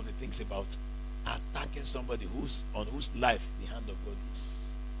 that's one of the things about attacking somebody on whose life the hand of God is.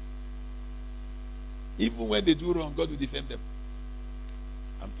 Even when they do wrong, God will defend them.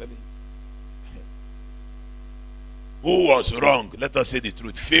 I'm telling you. Who was wrong? Let us say the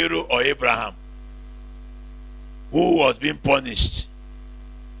truth. Pharaoh or Abraham? Who was being punished?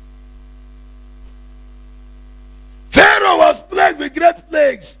 Pharaoh was plagued with great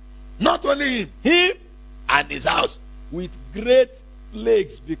plagues. Not only him and his house with great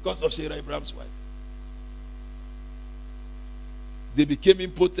plagues because of Sarah, Abraham's wife. They became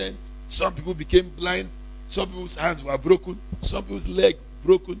impotent. Some people became blind. Some people's hands were broken. Some people's leg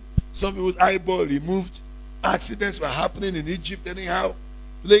broken. Some people's eyeball removed. Accidents were happening in Egypt anyhow.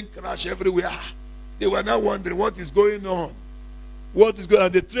 Plane crash everywhere. They were now wondering what is going on. What is going on?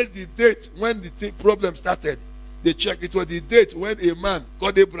 And they traced the date when the problem started. They checked it was the date when a man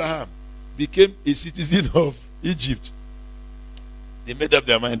called Abraham became a citizen of Egypt. They made up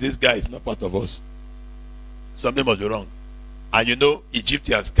their mind, this guy is not part of us. Something must be wrong. And you know,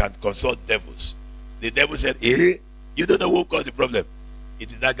 Egyptians can consult devils. The devil said, you don't know who caused the problem.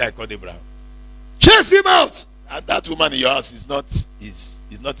 It is that guy called Abraham. Chase him out! And that woman in your house is not his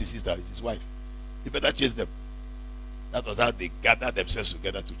sister, it's his wife. You better chase them. That was how they gathered themselves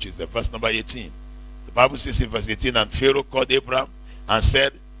together to chase them. Verse number 18. The Bible says in verse 18, and Pharaoh called Abraham and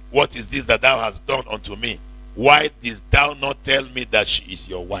said, what is this that thou hast done unto me? Why didst thou not tell me that she is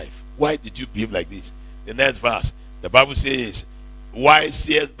your wife? Why did you behave like this? The next verse, the Bible says, why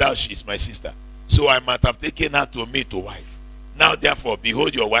sayest thou she is my sister? So I might have taken her to me to wife. Now therefore,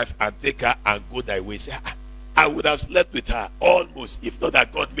 behold your wife, and take her and go thy way. Say, I would have slept with her almost, if not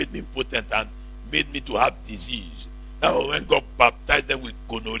that God made me impotent and made me to have disease. Now when God baptized them with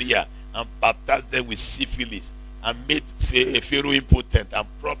gonorrhea and baptized them with syphilis and made Pharaoh impotent and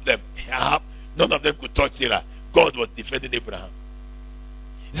problem, none of them could touch Sarah. God was defending Abraham.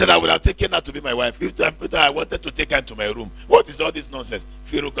 He said, I would have taken her to be my wife. If I wanted to take her into my room. What is all this nonsense?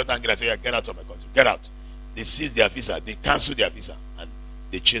 Pharaoh got angry and said, yeah, get out of my country. Get out. They seized their visa. They canceled their visa. And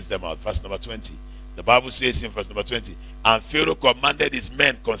they chased them out. Verse number 20. The Bible says in verse number 20, and Pharaoh commanded his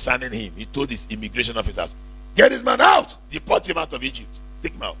men concerning him. He told his immigration officers, get this man out. Deport him out of Egypt.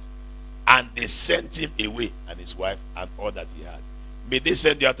 Take him out. And they sent him away, and his wife, and all that he had. May they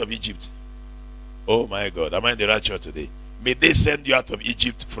send you out of Egypt. Oh my God, am I in the right church today? May they send you out of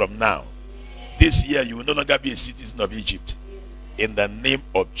Egypt from now. This year, you will no longer be a citizen of Egypt. In the name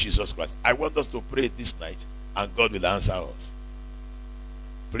of Jesus Christ. I want us to pray this night, and God will answer us.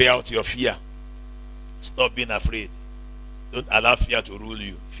 Pray out your fear. Stop being afraid. Don't allow fear to rule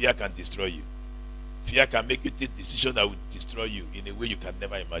you. Fear can destroy you. Fear can make you take decisions that will destroy you in a way you can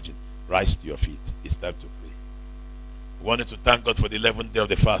never imagine. Rise to your feet. It's time to pray. We wanted to thank God for the 11th day of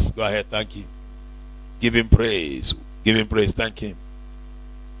the fast. Go ahead, thank Him. Give Him praise. Give Him praise. Thank Him.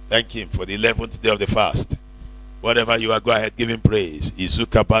 Thank Him for the 11th day of the fast. Whatever you are, go ahead, give Him praise.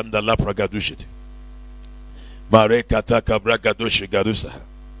 Izuka banda la pragadushit. Marekataka bragadoshi garusa.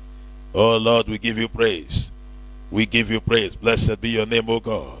 Oh Lord, we give you praise. We give you praise. Blessed be your name, O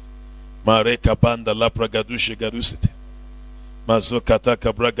God. Mareka banda la pragadushi garusit.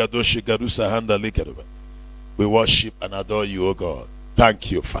 Mazokataka bragadoshi garusa handa likaruba. We worship and adore you, O God.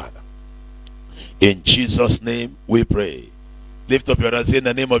 Thank you, Father. In Jesus' name we pray. Lift up your hands in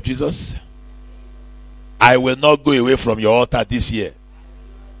the name of Jesus. I will not go away from your altar this year.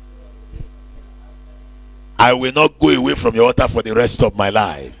 I will not go away from your altar for the rest of my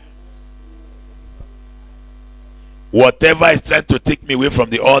life. Whatever is trying to take me away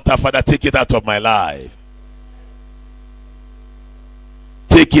from the altar, Father, take it out of my life.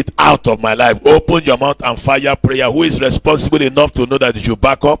 Take it out of my life. Open your mouth and fire prayer. Who is responsible enough to know that you should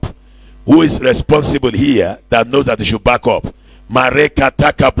back up? Who is responsible here that knows that you should back up? Mareka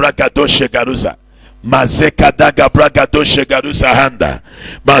taka braga doshe garuza. Mazeka daga braga doshe garuza handa.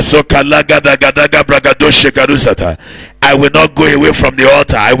 Masoka laga daga daga braga doshe garuzata. I will not go away from the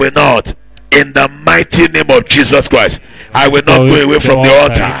altar. I will not. In the mighty name of Jesus Christ, I will not go away from the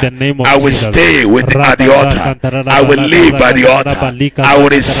altar. I will stay at the altar. I will live by the altar. I will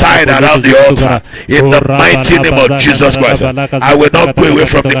reside around the altar. In the mighty name of Jesus Christ, I will not go away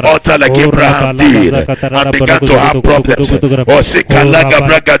from the altar like Abraham did and began to have problems. Osikalaga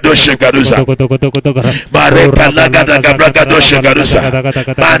bragadoshe garuza. Marekalaga daga bragadoshe garuza.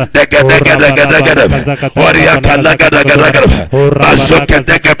 Mandega daga daga daga daga. Oriakalaga daga daga daga. Mazoka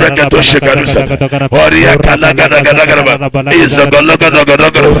daga bragadoshe garuza. Oria kalaga daga daga daga. Izogologa daga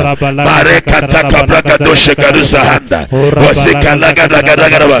daga daga. Mareka taka bragadoshe garuza handa. Osikalaga daga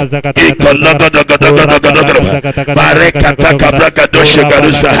daga daga. Ikologa daga daga daga daga. Mareka taka bragadoshe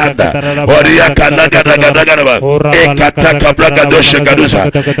garuza handa. Oria kalaga daga daga daga. Ekataka bragadoshe garuza.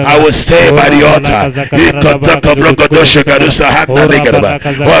 I will stay by the altar. Ikotaka bragadoshe garuza handa daga daga.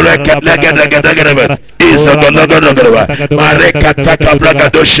 Oreka daga daga daga daga. Izogologa daga daga. Mareka taka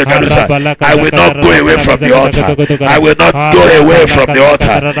bragadoshe garuza. I will not go away from the altar. I will not go away from the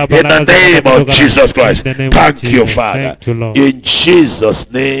altar. In the name of Jesus Christ. Thank you, Father. In Jesus'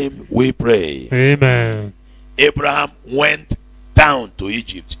 name we pray. Amen. Abraham went down to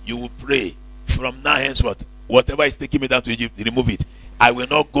Egypt. You will pray from now henceforth. Whatever is taking me down to Egypt, remove it. I will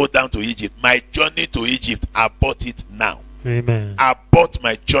not go down to Egypt. My journey to Egypt, abort it now. Amen. Abort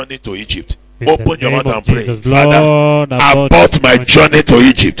my journey to Egypt. In Open your mouth and pray. Jesus, Father, Lord, abort my journey to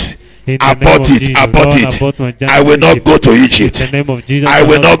Egypt. Abort it, abort it. I will not go to Egypt. I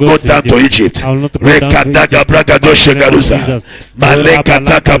will not go down to Egypt. Rekadaga braga doshe garuza.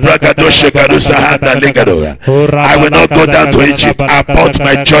 Malekataka braga doshe garuza handa legadora. I will not go down to Egypt. Abort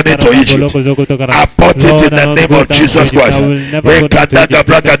my journey to Egypt. Abort it in the name of Jesus Christ. Rekadaga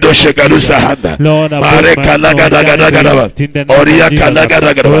braga doshe garuza handa. Marekalaga daga daga daga. Oria kalaga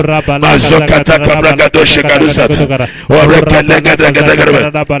daga daga. Mazokataka braga doshe garuza. Orekalaga daga daga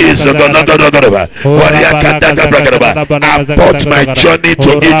daga. Abort my journey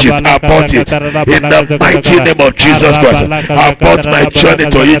to Egypt. Abort it in the mighty name of Jesus Christ. Abort my journey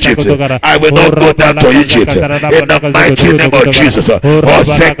to Egypt. I will not go down to Egypt in the mighty name of Jesus.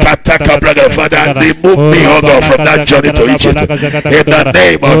 Father, remove me, O God, from that journey to Egypt in the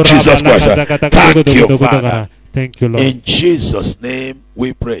name of Jesus Christ. Thank you, Father. Thank you, Lord. In Jesus' name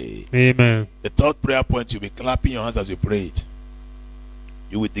we pray. Amen. The third prayer point, you'll be clapping your hands as you pray it.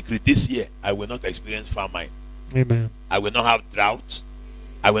 You will decree, this year I will not experience famine. Amen. I will not have drought.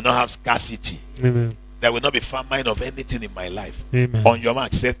 I will not have scarcity. Amen. There will not be famine of anything in my life. Amen. On your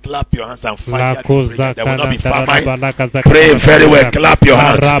mark, say, clap your hands and fire the prayer. There will not be famine. Pray very well. Clap your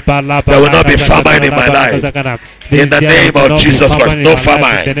hands. There will not be famine in my life. In the name of Jesus Christ, no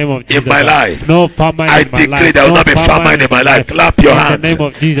famine in my life. No famine. I decree there will not be famine in my life. Clap your hands.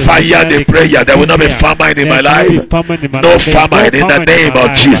 Fire the prayer. There will not be famine in my life. No famine in the name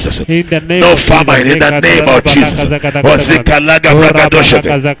of Jesus. No famine in the name of Jesus.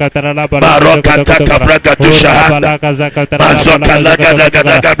 bragadushahanda. Mazoka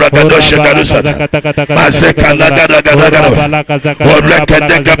lagadaga bragadoshagalusata. Mazeka lagadaga.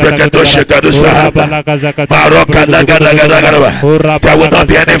 Orekadega bragadoshagalusahanda. Maroka lagadaga. There will not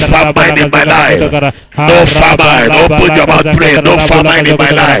be any famine in my life. No famine. Open your mouth, pray. No famine in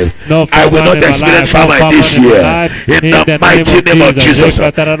my life. I will not experience famine this year. In the mighty name of Jesus.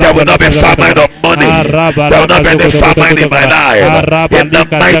 There will not be famine of money. There will not be any famine in my life. In the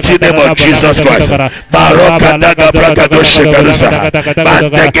mighty name of Jesus Christ. Baroka daga bragadosh garusa.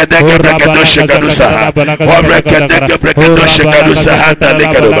 Bandege dege bragadosh garusa. Oreke dege bragadosh garusa handa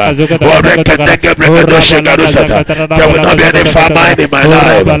legaruba. Oreke dege bragadosh garusa. There will not be any famine in my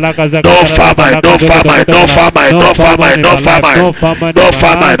life. No famine, no famine, no famine, no famine, no famine, no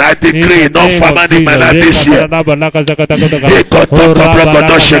famine. I decree no famine in my life this year. No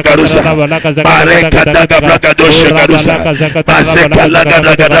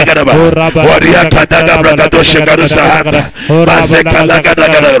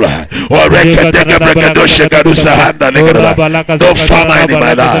famine in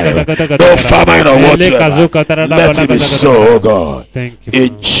my life. No famine or whatsoever. Let it be so, oh God.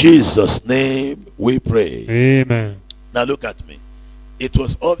 In Jesus' name we pray. Amen. Now look at me. It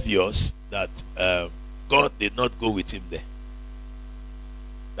was obvious that God did not go with him there.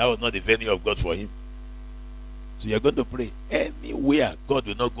 That was not the venue of God for him. So you're going to pray, anywhere God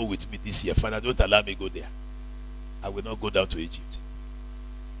will not go with me this year, Father, don't allow me go there. I will not go down to Egypt.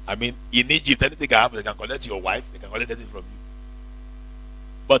 I mean, in Egypt, anything can happen. They can collect your wife. They can collect anything from you.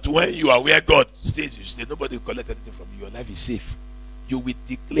 But when you are where God stays, you say, nobody will collect anything from you. Your life is safe. You will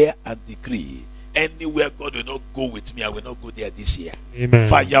declare and decree, anywhere God will not go with me, I will not go there this year. Amen.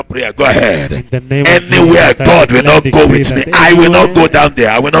 Fire prayer, go ahead. In the name of Anywhere Jesus, God will not go with me, I will not go anywhere- down there.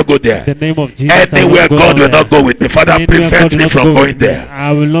 I will not go there. In the name of Jesus, I Anywhere will go God will there. not go with me, Father, Anywhere prevent God me will from not go going with me, there.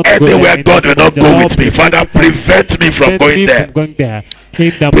 I will not go there. Anywhere In God the will name not of go the with me, Lord, Father, prevent me from going there. going there. In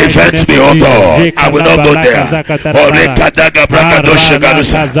the Prevent mighty me, name oh of God. Jesus. I will not go there. Orekadaga bragadoshe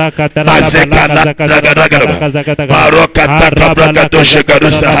garusa. Mazeka lagadagadaga. Marokataka bragadoshe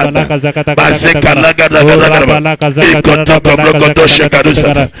garusa handa. Mazeka lagadagadaga. Ikotoko bragadoshe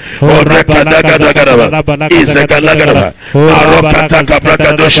garusa. Orekadagadagadaga. Izeka lagadagadaga. Marokataka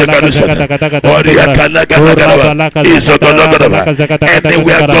bragadoshe garusa. Oriaka lagadagadaga. Izogologadagadaga.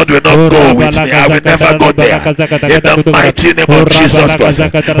 Anywhere God will not go with me, I will never go there. In the mighty name of Jesus Christ. I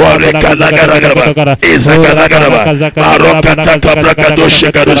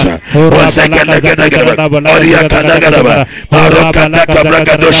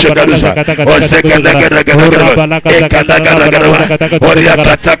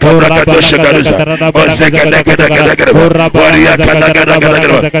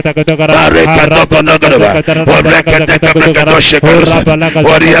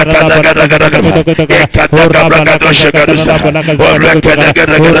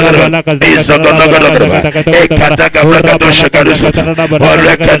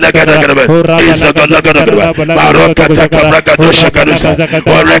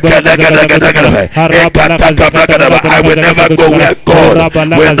will never go where God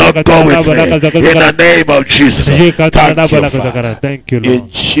will not go with me. In the name of Jesus. Thank you, Father. Thank you, Lord. In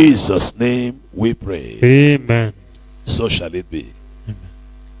Jesus' name we pray. Amen. So shall it be.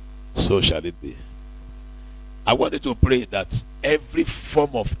 So shall it be. I want you to pray that every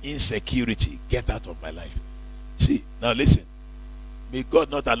form of insecurity get out of my life. See, now listen. May God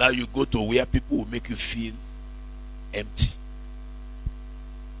not allow you go to where people will make you feel empty.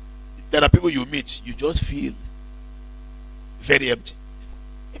 There are people you meet, you just feel very empty.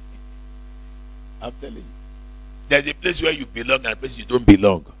 I'm telling you. There's a place where you belong and a place you don't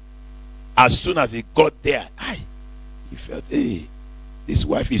belong. As soon as he got there, he felt, hey, this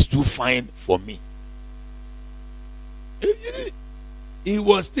wife is too fine for me. He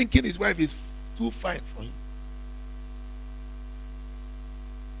was thinking his wife is too fine for him.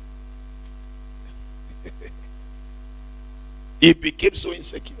 He became so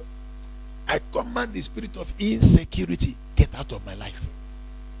insecure. I command the spirit of insecurity, get out of my life.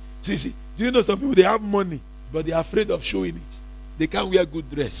 See, do you know some people, they have money, but they are afraid of showing it. They can't wear good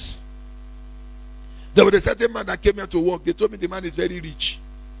dress. There was a certain man that came here to work. They told me the man is very rich.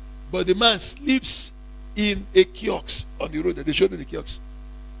 But the man sleeps in a kiosk on the road. They showed me the kiosk.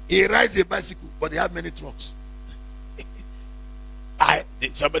 He rides a bicycle, but they have many trucks.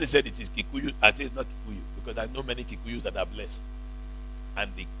 Somebody said it is Kikuyu. I say it's not Kikuyu, because I know many Kikuyus that are blessed.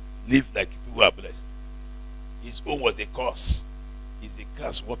 And they live like people who are blessed. His own was a curse. He's a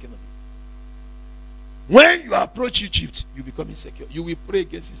curse walking on it. When you approach Egypt, you become insecure. You will pray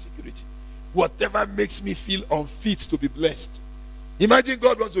against insecurity. Whatever makes me feel unfit to be blessed, Imagine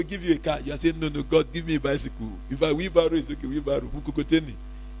God wants to give you a car. You are saying, no, God, give me a bicycle. If I wheelbarrow, it's okay. Wheelbarrow. Mukokoteni.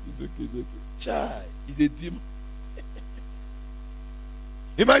 It's okay. Chai. It's a demon.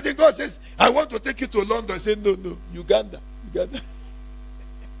 Imagine God says, I want to take you to London. Say, no, Uganda.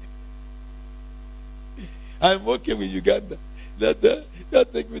 I'm okay with Uganda.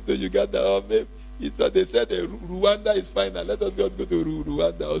 Not take me to Uganda. Or maybe they said Rwanda is fine. Let us go to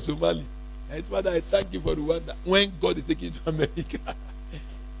Rwanda or Somali. And Father, I thank you for Rwanda. When God is taking you to America.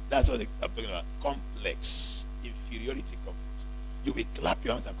 That's what I'm talking about. Complex. Inferiority complex. You will clap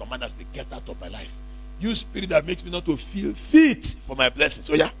your hands and command us to get out of my life. You spirit that makes me not to feel fit for my blessings.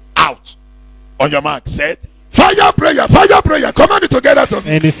 So yeah, out. On your mark, set. Fire prayer. Command it to get out of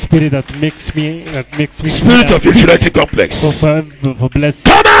me. Any spirit that makes me Spirit of inferiority complex. for blessing.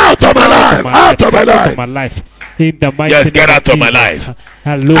 Come out of my life. Out of my life. In the mighty Yes, get name out of my Jesus. life.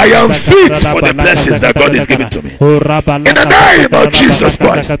 I am fit for the blessings that God is giving to me. In the name of Jesus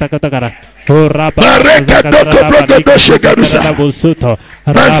Christ. Mareka doko brogodo shegarusa.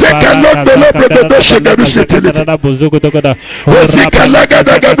 Mazeka londo brogodo shegarusa telete. Ozika laga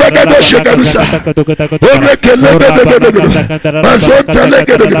daga brogodo shegarusa. Oreke lega daga daga. Mazonta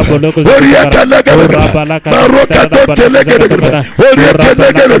lega daga. Oriaka lega daga. Maroka donte lega daga. Oriaka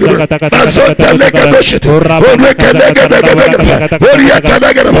lega daga. Mazonta lega daga. Oreke lega daga. Oriaka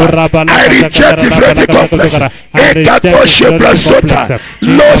lega daga. I reject inferiority complex. Ekatoshe brazota.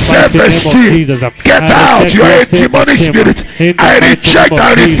 Low self-esteem. Get out, you are a demonic spirit. I reject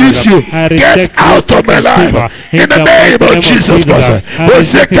and refuse you. Get out of my life. In the name of Jesus Christ.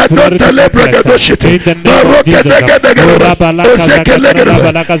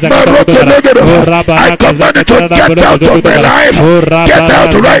 I command you to get out of my life. Get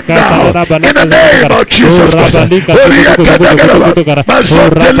out right now. In the name of Jesus Christ.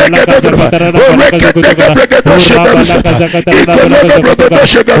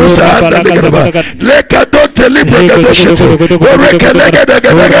 Leka don't deliver the shit. Oreka lega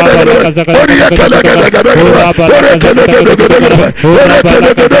daga daga daga. Oriaka lega daga daga. Oreka lega daga daga.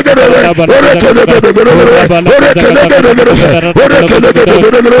 Oreka lega daga daga. Oreka lega daga daga. Oreka lega daga daga. Oreka lega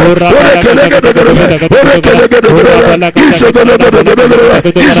daga daga. Oreka lega daga daga. Oreka lega daga daga. Isogolo daga daga.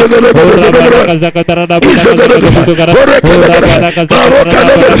 Isogolo daga daga. Isogolo daga. Oreka lega daga. Maroka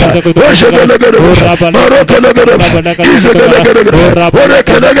lega daga. Oshogo lega daga. Maroka lega daga. Isogolo daga daga.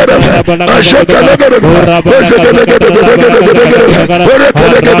 Oreka lega daga.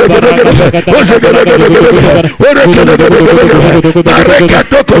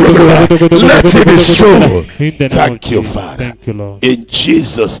 Let it be so. Thank you, Father. Thank you, Lord. In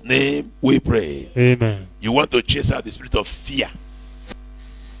Jesus' name we pray. Amen. You want to chase out the spirit of fear.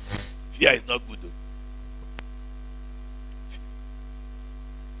 Fear is not good.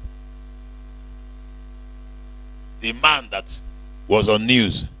 The man that was on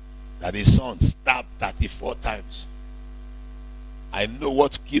news that his son stabbed 34 times. I know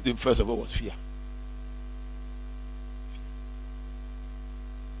what killed him first of all was fear.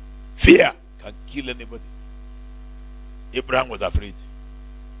 Fear can kill anybody. Abraham was afraid.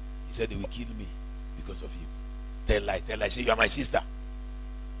 He said they will kill me because of you. Tell lie, say you are my sister.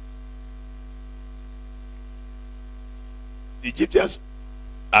 The Egyptians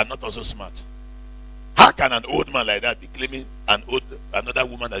are not also smart. How can an old man like that be claiming another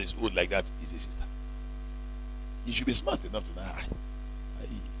woman that is old like that is his sister? You should be smart enough to know.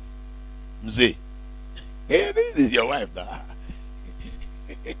 Mzee, hey, this is your wife now.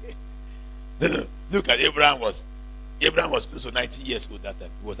 No. Look at Abraham was close to 90 years old that time.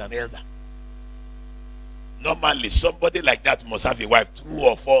 He was an elder. Normally, somebody like that must have a wife, true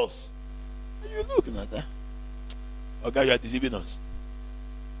or false. Are you looking at that? Okay, you are deceiving us.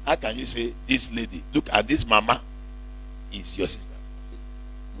 How can you say this lady, look at this mama, is your sister?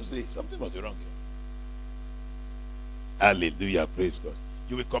 You say something must be wrong here. Hallelujah, praise God.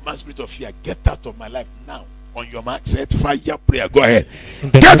 You will command spirit of fear, get out of my life now. On your mark, set fire prayer. Go ahead.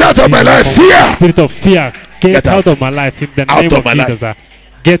 Get out of my life, fear. Spirit of fear, get out of my life in the name of Jesus.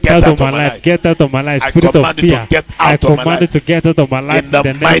 Get out of my life. Get out of my life. Spirit of fear. I command it to get out of my life in the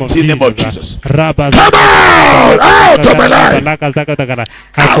mighty name of Jesus. Come out of my life.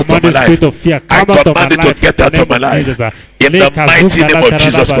 I command the spirit of fear. I command it to get out of my life. In the mighty name of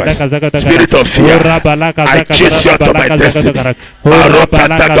Jesus Christ. Spirit of fear, I chase you out of my destiny. I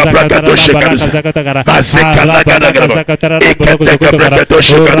command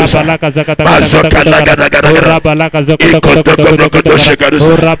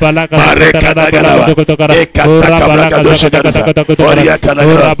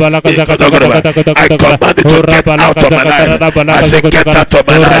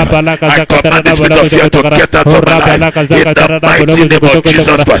the spirit of fear to get out of my life. mighty name of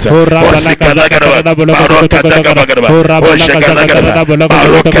Jesus Christ.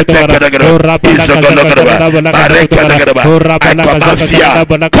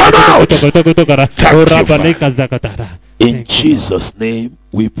 In Jesus' name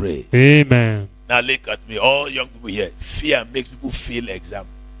we pray. Amen. Now look at me, all young people here. Fear makes people fail exam.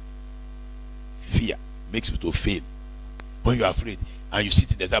 Fear makes you to fail. When you are afraid and you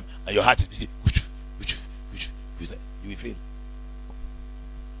sit in the exam and your heart is busy, you will fail.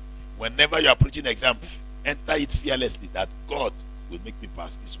 Whenever you are preaching exam, enter it fearlessly that God will make me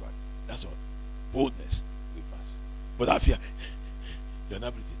pass this one. That's all. Boldness will pass. But that fear, you're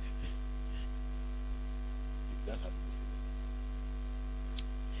not breathing. That's how people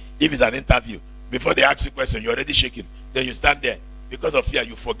feel. If it's an interview, before they ask you a question, you're already shaking. Then you stand there. Because of fear,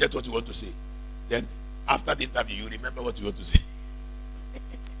 you forget what you want to say. Then after the interview, you remember what you want to say.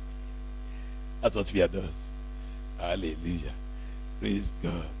 That's what fear does. Hallelujah. Praise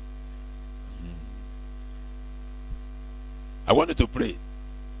God. I want you to pray.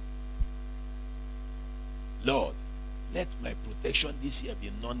 Lord, let my protection this year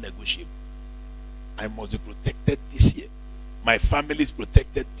be non-negotiable. I must be protected this year. My family is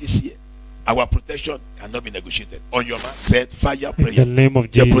protected this year. Our protection cannot be negotiated. On your mind, said fire prayer. In the name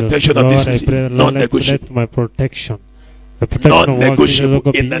of Jesus, the protection Lord, of this I pray, is Lord, non-negotiable. let my protection, the protection Non-negotiable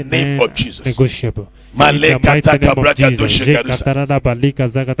of in the name of Jesus. Negotiable. Maleka taka braka doshe garusa.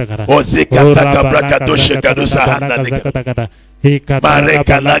 Ozeka taka braka doshe garusa handa nika.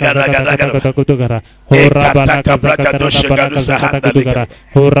 Mareka laga laga laga. Eka taka braka doshe garusa handa nika.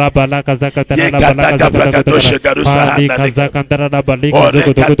 Yeka taka braka doshe garusa handa nika.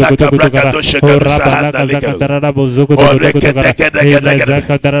 Oreka taka braka doshe garusa handa nika. Oreka teke teke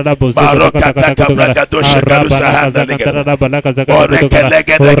teke. Baroka taka braka doshe garusa handa nika. Oreka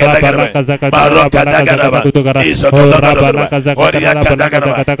lege lege lege. Baroka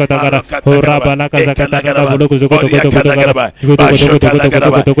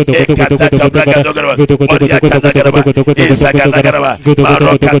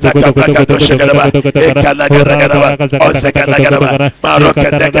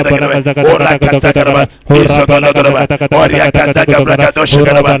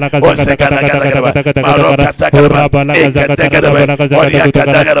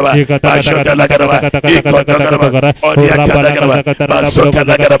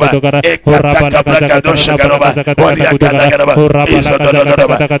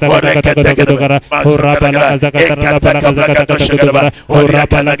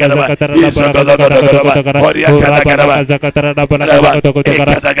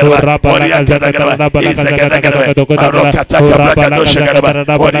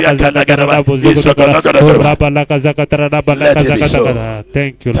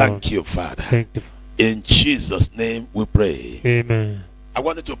Thank you, Lord. Thank you, Father. Thank you. In Jesus' name we pray. Amen. I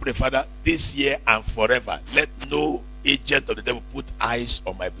want you to pray, Father, this year and forever, let no agent of the devil put eyes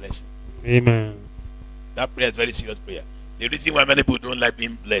on my blessing. Amen. That prayer is a very serious prayer. The reason why many people don't like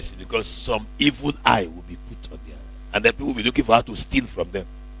being blessed is because some evil eye will be put on their eye. And then people will be looking for how to steal from them,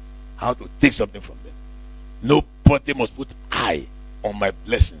 how to take something from them. Nobody must put eye on my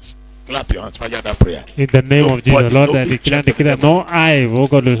blessings. Clap your hands, fire that prayer. In the name of Jesus, Lord, I declare no eye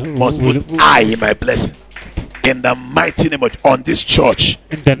must put eye in my blessing. In the mighty name of on this church,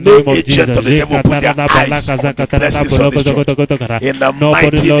 in the no name of agent Jesus, of the devil put their eyes on the blessings of this church. In the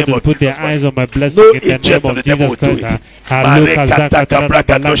mighty name of put their Jesus eyes on my blessing. no In the agent name of the of devil Jesus will do Christ. it.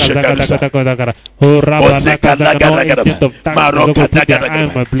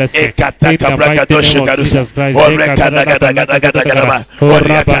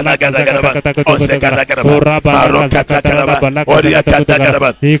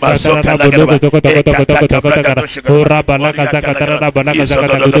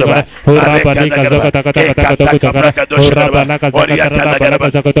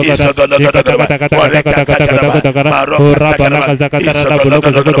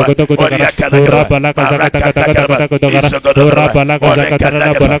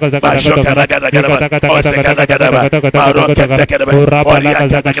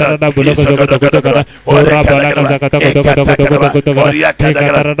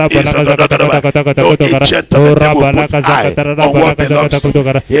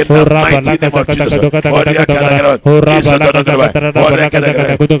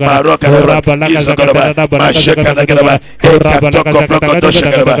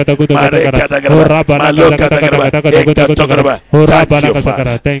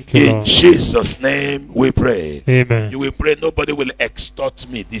 Thank you, In Lord. Jesus' name we pray. Amen. You will pray, nobody will extort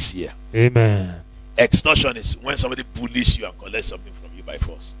me this year. Amen. Extortion is when somebody bullies you and collects something from you by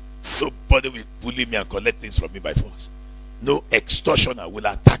force. Nobody will bully me and collect things from me by force. No extortioner will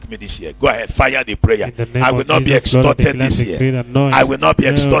attack me this year. Go ahead, fire the prayer. In the name I will of not be Jesus, Lord, extorted declare, this decree year. that no I will not be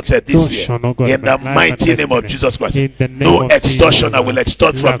extorted this year. extortion, oh God, In the my life mighty and name of destiny. Jesus Christ. In the name No of extortioner Jesus. will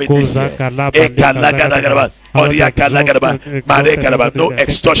extort from me this year. No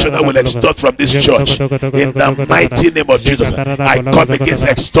extortioner will extort from this church. In the mighty name of Jesus, I come against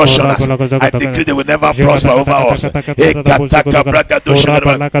extortioners. I decree they will never prosper over us.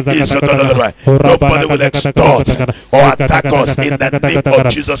 Nobody will extort or attack us in the name of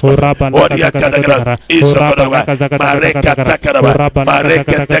Jesus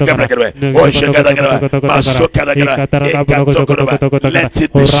Let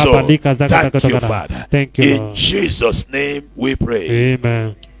it be so. Thank you, Father. Thank you, in Lord. Jesus' name we pray.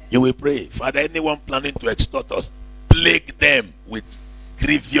 Amen. You will pray, Father, anyone planning to extort us, plague them with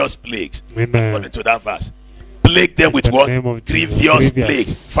grievous plagues. Amen. According to that verse. Plague them with the what? name of Grievous Jesus.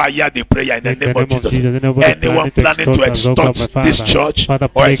 plagues. Fire the prayer in the name of Jesus. Anybody Anyone planning to extort this church, Father, or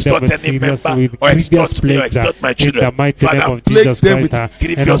plague them extort with any serious- member, with or extort grievous me, or plagues, extort my in the children, mighty name Father, of plague Jesus them Christ, with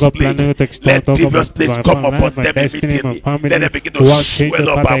grievous anyone plagues. planning to extort Let over grievous my- plagues my come life, upon my them destiny, my immediately. family, Let them begin to who are changed, swell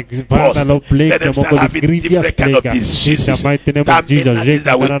up Father, and burst. Father, Lord, plague Let them them, start with having grievous different kind of plague, diseases. in the mighty name of That Jesus. means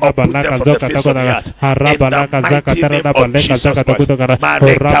that will uproot them from the face of the earth. In the mighty name of Jesus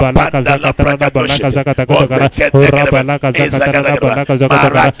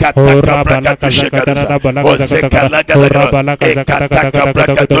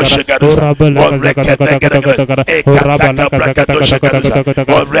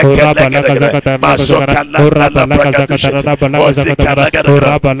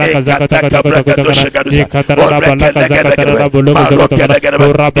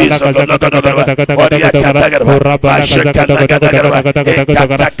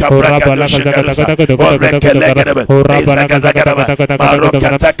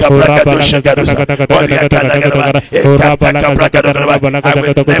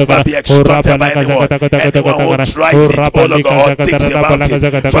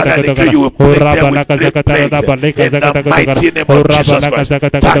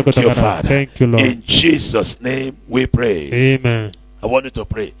Thank you, Lord. In Jesus' name we pray. Amen. I want you to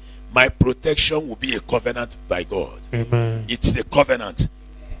pray. My protection will be a covenant by God. Amen. It's a covenant.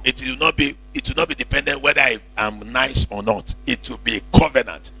 It will not be dependent whether I am nice or not. It will be a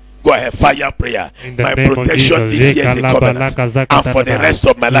covenant. Go ahead, fire prayer. My protection this year is a covenant, and for the rest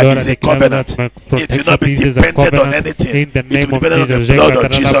of my life is a covenant. It will not be dependent on anything. It will be dependent on the blood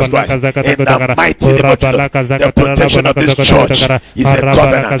of Jesus Christ. In the mighty name of Jesus, the protection of this church is a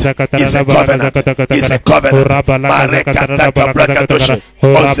covenant. Is a covenant. Is a covenant.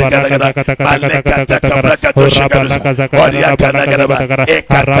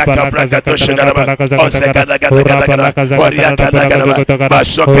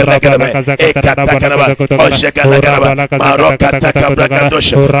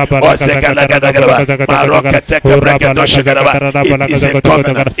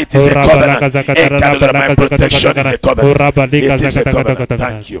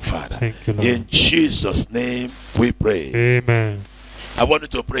 In Jesus' name we pray. Amen. I want you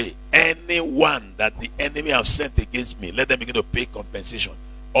to pray. Anyone that the enemy have sent against me, let them begin to pay compensation.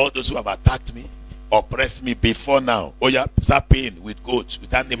 All those who have attacked me, oppressed me before now. Oh yeah, start paying with goats,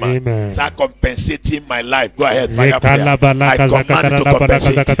 with animals. Amen. Start compensating my life. Go ahead, fire prayer. I command you to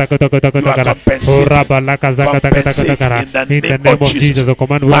compensate. You are compensating. Compensate in the name of Jesus.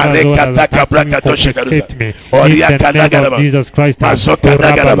 Compensate me. In the name of Jesus Christ. You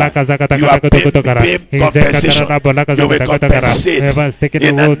are paying compensation. You will compensate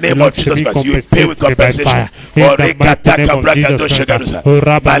in the name of Jesus Christ. You pay with compensation. In the mighty name of Jesus Christ.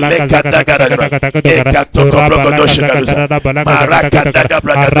 In the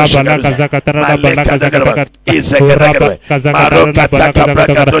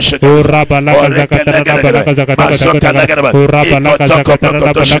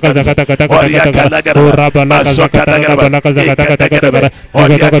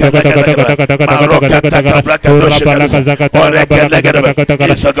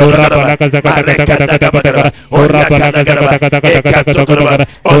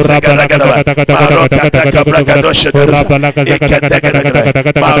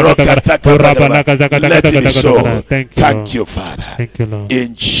Thank you, Father. Thank you, Lord.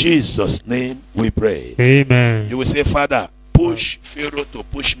 In Jesus' name we pray. Amen. You will say, Father, push Pharaoh to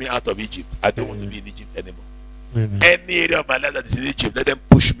push me out of Egypt. I don't want to be in Egypt anymore. Amen. Any area of my life that is in Egypt, let them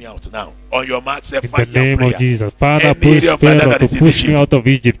push me out now. On your mark, say In the fire name prayer. of Jesus. Father, Any push area of my life Pharaoh that to is in push me Egypt, out of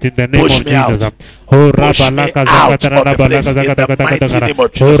Egypt. In the name push of me out. Jesus. Oh, Push me Rabalaka out of Zakatara the place in the mighty name of Oh,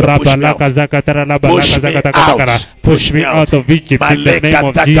 Jesus. Push me out. Rabalaka Zakatara Push me out. Push me out of Egypt in the name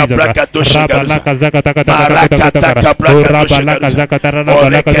of Jesus. Rabalaka Zakatara. Oh, Rabalaka Zakatara.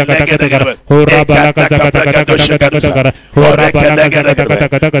 Oh, Rabalaka Zakatara. Oh, Rabalaka Zakatara.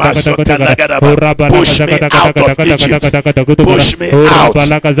 Oh, Rabalaka Push me out of Egypt. Push me out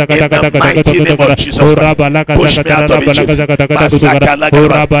in the mighty name of Jesus Christ. Push me out of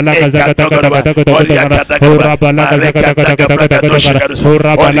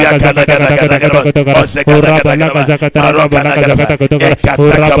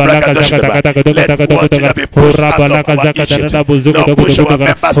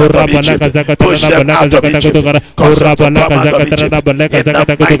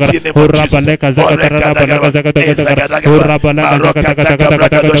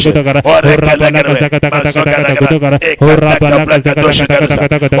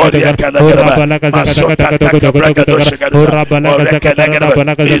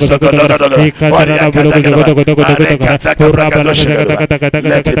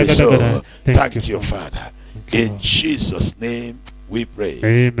Thank you, Father. In Jesus' name we pray.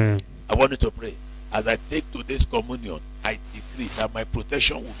 Amen. I want you to pray. As I take today's communion, I decree that my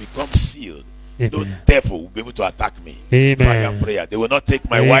protection will become sealed. No devil will be able to attack me. Amen. Fire prayer. They will not take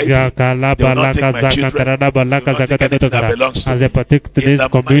my wife. They will not take my children. They will not take anything that belongs to As me. I partake today's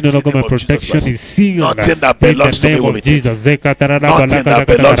communion, my protection is sealed. Nothing that belongs to me will be taken. Jesus. Nothing that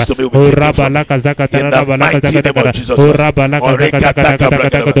belongs to me will be taken from me. In the mighty name of Jesus Christ.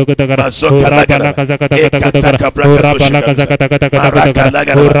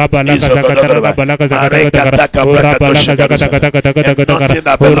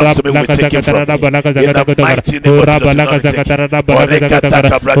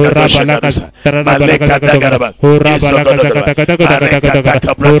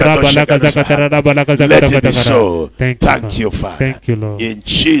 Let it be so. Thank you, Father. Thank you, Lord. In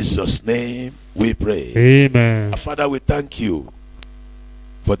Jesus' name we pray. Amen. Father, we thank you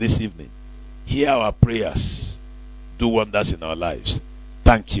for this evening. Hear our prayers. Do wonders in our lives.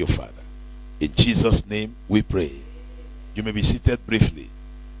 Thank you, Father. In Jesus' name we pray. You may be seated briefly.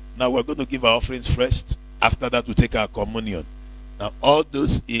 Now we're going to give our offerings first. After that, we'll take our communion. Now, all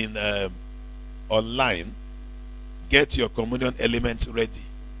those in online, get your communion elements ready.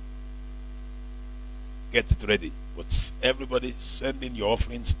 Get it ready. But everybody send in your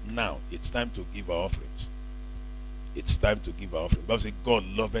offerings now. It's time to give our offerings. It's time to give our offerings. The Bible says, God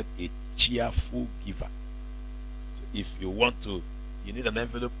loveth a cheerful giver. So if you want to, you need an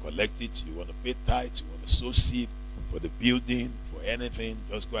envelope, collect it. You want to pay tithes, you want to sow seed for the building, for anything,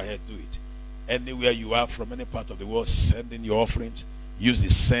 just go ahead, do it. Anywhere you are from any part of the world, send in your offerings. Use the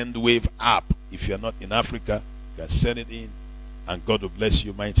SendWave app. If you're not in Africa, you can send it in, and God will bless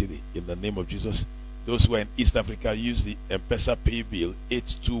you mightily in the name of Jesus. Those who are in East Africa, use the M-Pesa pay bill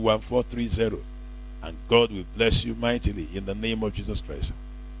 821430, and God will bless you mightily in the name of Jesus Christ.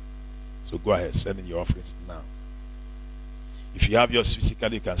 So go ahead, send in your offerings now. If you have yours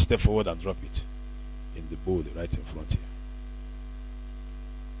physically, you can step forward and drop it in the bowl right in front here.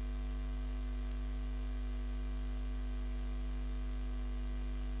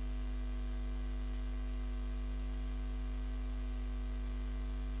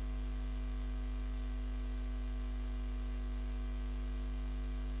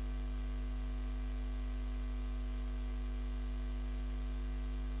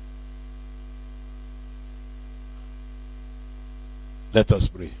 Let us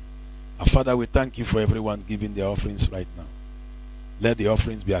pray. Our Father, we thank you for everyone giving their offerings right now. Let the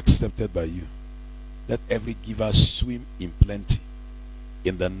offerings be accepted by you. Let every giver swim in plenty.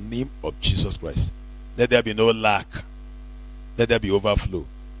 In the name of Jesus Christ. Let there be no lack. Let there be overflow.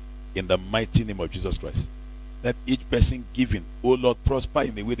 In the mighty name of Jesus Christ. Let each person giving, oh Lord, prosper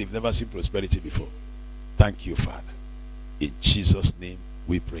in a way they've never seen prosperity before. Thank you, Father. In Jesus' name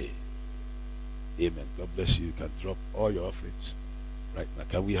we pray. Amen. God bless you. You can drop all your offerings. Right now,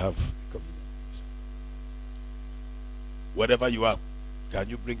 can we have communion? Wherever you are, can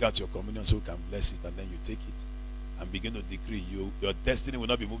you bring out your communion so we can bless it, and then you take it and begin to decree your destiny will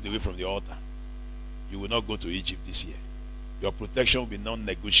not be moved away from the altar. You will not go to Egypt this year. Your protection will be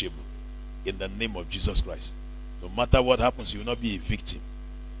non-negotiable in the name of Jesus Christ. No matter what happens, you will not be a victim.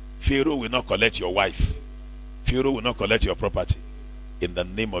 Pharaoh will not collect your wife. Pharaoh will not collect your property in the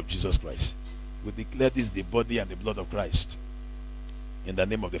name of Jesus Christ. We declare this the body and the blood of Christ. In the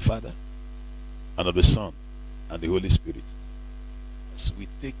name of the Father, and of the Son, and the Holy Spirit. As we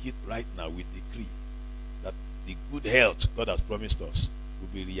take it right now, we decree that the good health God has promised us will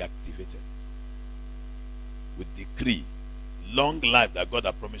be reactivated. We decree long life that God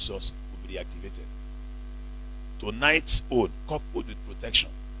has promised us will be reactivated. Tonight's own, coupled with protection.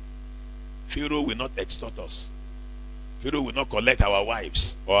 Pharaoh will not extort us. Pharaoh will not collect our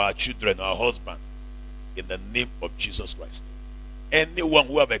wives or our children or our husband, in the name of Jesus Christ. Anyone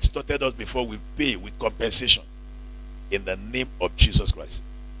who have extorted us before will pay with compensation, in the name of Jesus Christ.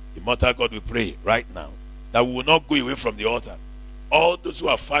 Immortal God, we pray right now that we will not go away from the altar. All those who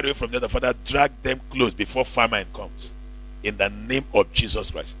are far away from the altar, Father, drag them close before famine comes, in the name of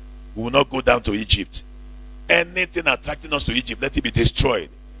Jesus Christ. We will not go down to Egypt. Anything attracting us to Egypt, let it be destroyed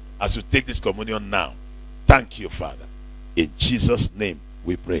as we take this communion now. Thank you, Father. In Jesus' name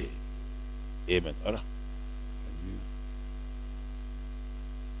we pray. Amen. All right.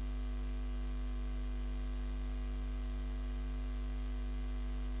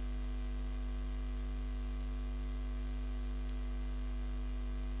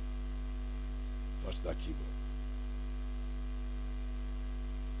 Touch that keyboard.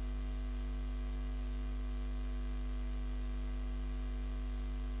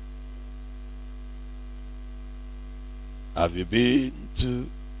 Have you been to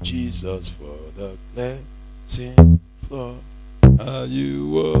Jesus for the cleansing floor? Are you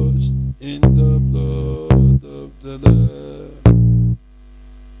washed in the blood of the Lamb?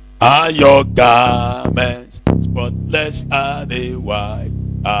 Are your garments spotless? Are they white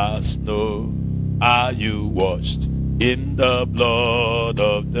as snow? Are you washed in the blood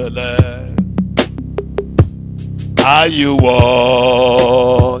of the Lamb? Are you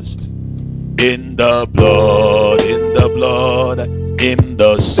washed in the blood, in the blood, in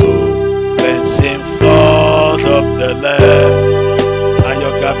the soul cleansing flood of the Lamb? Are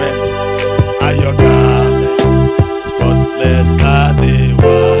your garments spotless? Are they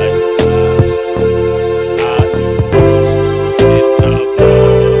white as snow? Are you washed in the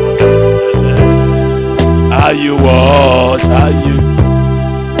blood of the Lamb? Are you washed? Are you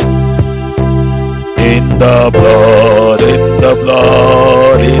in the blood, in the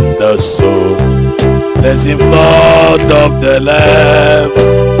blood, in the soul cleansing flood of the Lamb?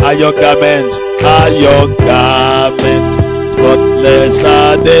 Are your garments spotless?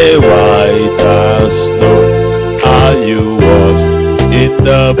 Are they white as snow? Are you washed in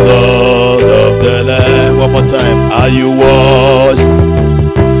the blood of the Lamb? One more time. Are you washed?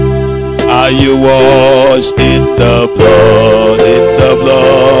 Are you washed in the blood, in the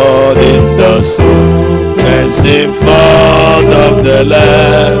blood, in the soul cleansing flood of the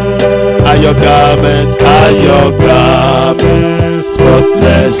Lamb? Are your garments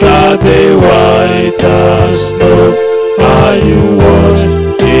spotless? Are they white as snow? Are you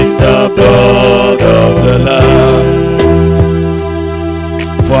washed in the blood of the Lamb?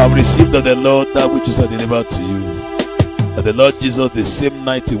 For I have received of the Lord that which was delivered to you, that the Lord Jesus, the same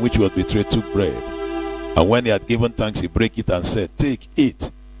night in which he was betrayed, took bread, and when he had given thanks, he brake it and said, "Take,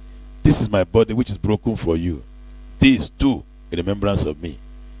 eat. This is my body which is broken for you. This do in remembrance of me."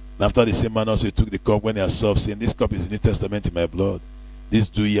 And after the same manner also he took the cup when he had supped, saying, "This cup is the New Testament in my blood. This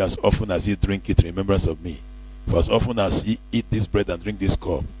do ye as often as ye drink it in remembrance of me. For as often as ye eat this bread and drink this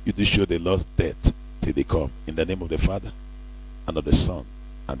cup, you do show the Lord's death till they come. In the name of the Father, and of the Son,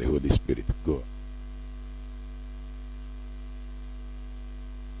 and the Holy Spirit." Go.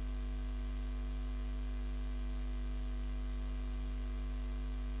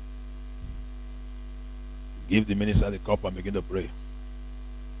 Give the minister the cup and begin to pray.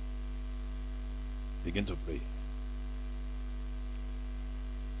 Begin to pray.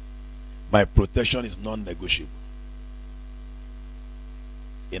 My protection is non-negotiable.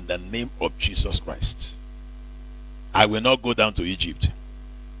 In the name of Jesus Christ, I will not go down to Egypt.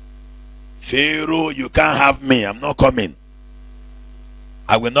 Pharaoh, you can't have me. I'm not coming.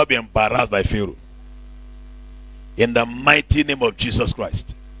 I will not be embarrassed by Pharaoh. In the mighty name of Jesus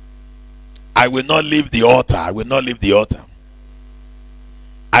Christ, I will not leave the altar. I will not leave the altar.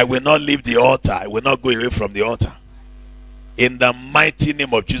 I will not leave the altar. I will not go away from the altar. In the mighty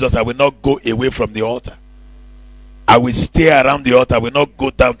name of Jesus, I will not go away from the altar. I will stay around the altar. I will not go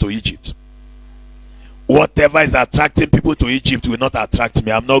down to Egypt. Whatever is attracting people to Egypt will not attract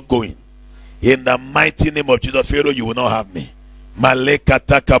me. I'm not going. In the mighty name of Jesus, Pharaoh, you will not have me.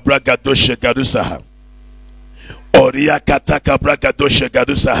 Malekataka bragadoshe gadusaha. Oria kataka bragadoshe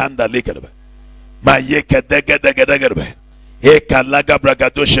gadusahanda lekelebe. Mayeke degedegedegedebe. Ekalaga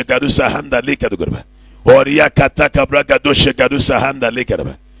bragadoshe gadusahanda lekelebe. Oria kataka bragadoshe gadusahanda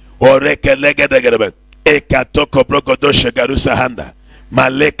lekelebe. Oreke legedegedebe. Ekatoko bragadoshe gadusahanda.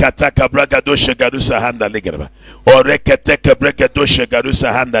 Malekataka bragadoshe gadusahanda lekelebe. Oreke teke bragadoshe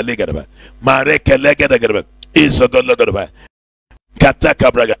gadusahanda lekelebe. Mareke legedegedebe. izogologodoba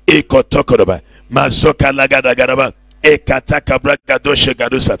kataka braga ekotokodoba mazoka lagadagadaba ekataka braga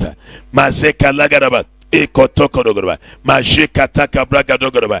doshegadusata mazeka lagadaba ekotokodogodoba majekataka braga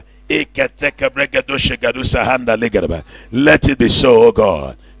dogodoba ekataka braga doshegadusa handa legadaba. Let it be so, oh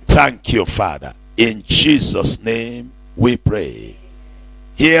God. Thank you, Father. In Jesus' name we pray.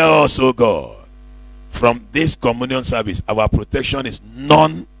 Hear us, oh God. From this communion service, our protection is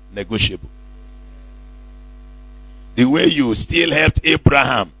non-negotiable. The way you still helped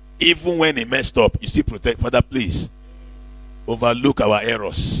Abraham, even when he messed up, you still protect. Father, please overlook our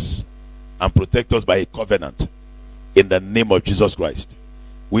errors and protect us by a covenant in the name of Jesus Christ.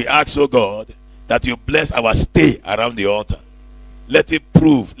 We ask, oh God, that you bless our stay around the altar. Let it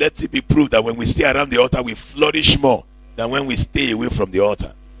be proved that when we stay around the altar, we flourish more than when we stay away from the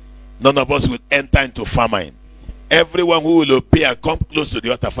altar. None of us will enter into famine. Everyone who will obey and come close to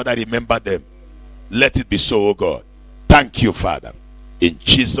the altar, Father, remember them. Let it be so, oh God. Thank you, Father. In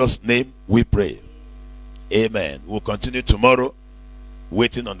Jesus' name we pray. Amen. We'll continue tomorrow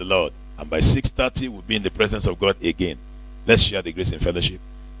waiting on the Lord. And by 6:30, we'll be in the presence of God again. Let's share the grace and fellowship.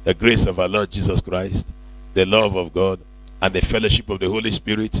 The grace of our Lord Jesus Christ, the love of God, and the fellowship of the Holy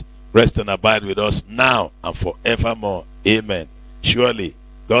Spirit rest and abide with us now and forevermore. Amen. Surely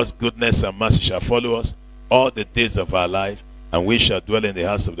God's goodness and mercy shall follow us all the days of our life, and we shall dwell in the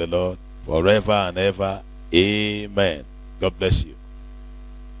house of the Lord forever and ever. Amen. God bless you.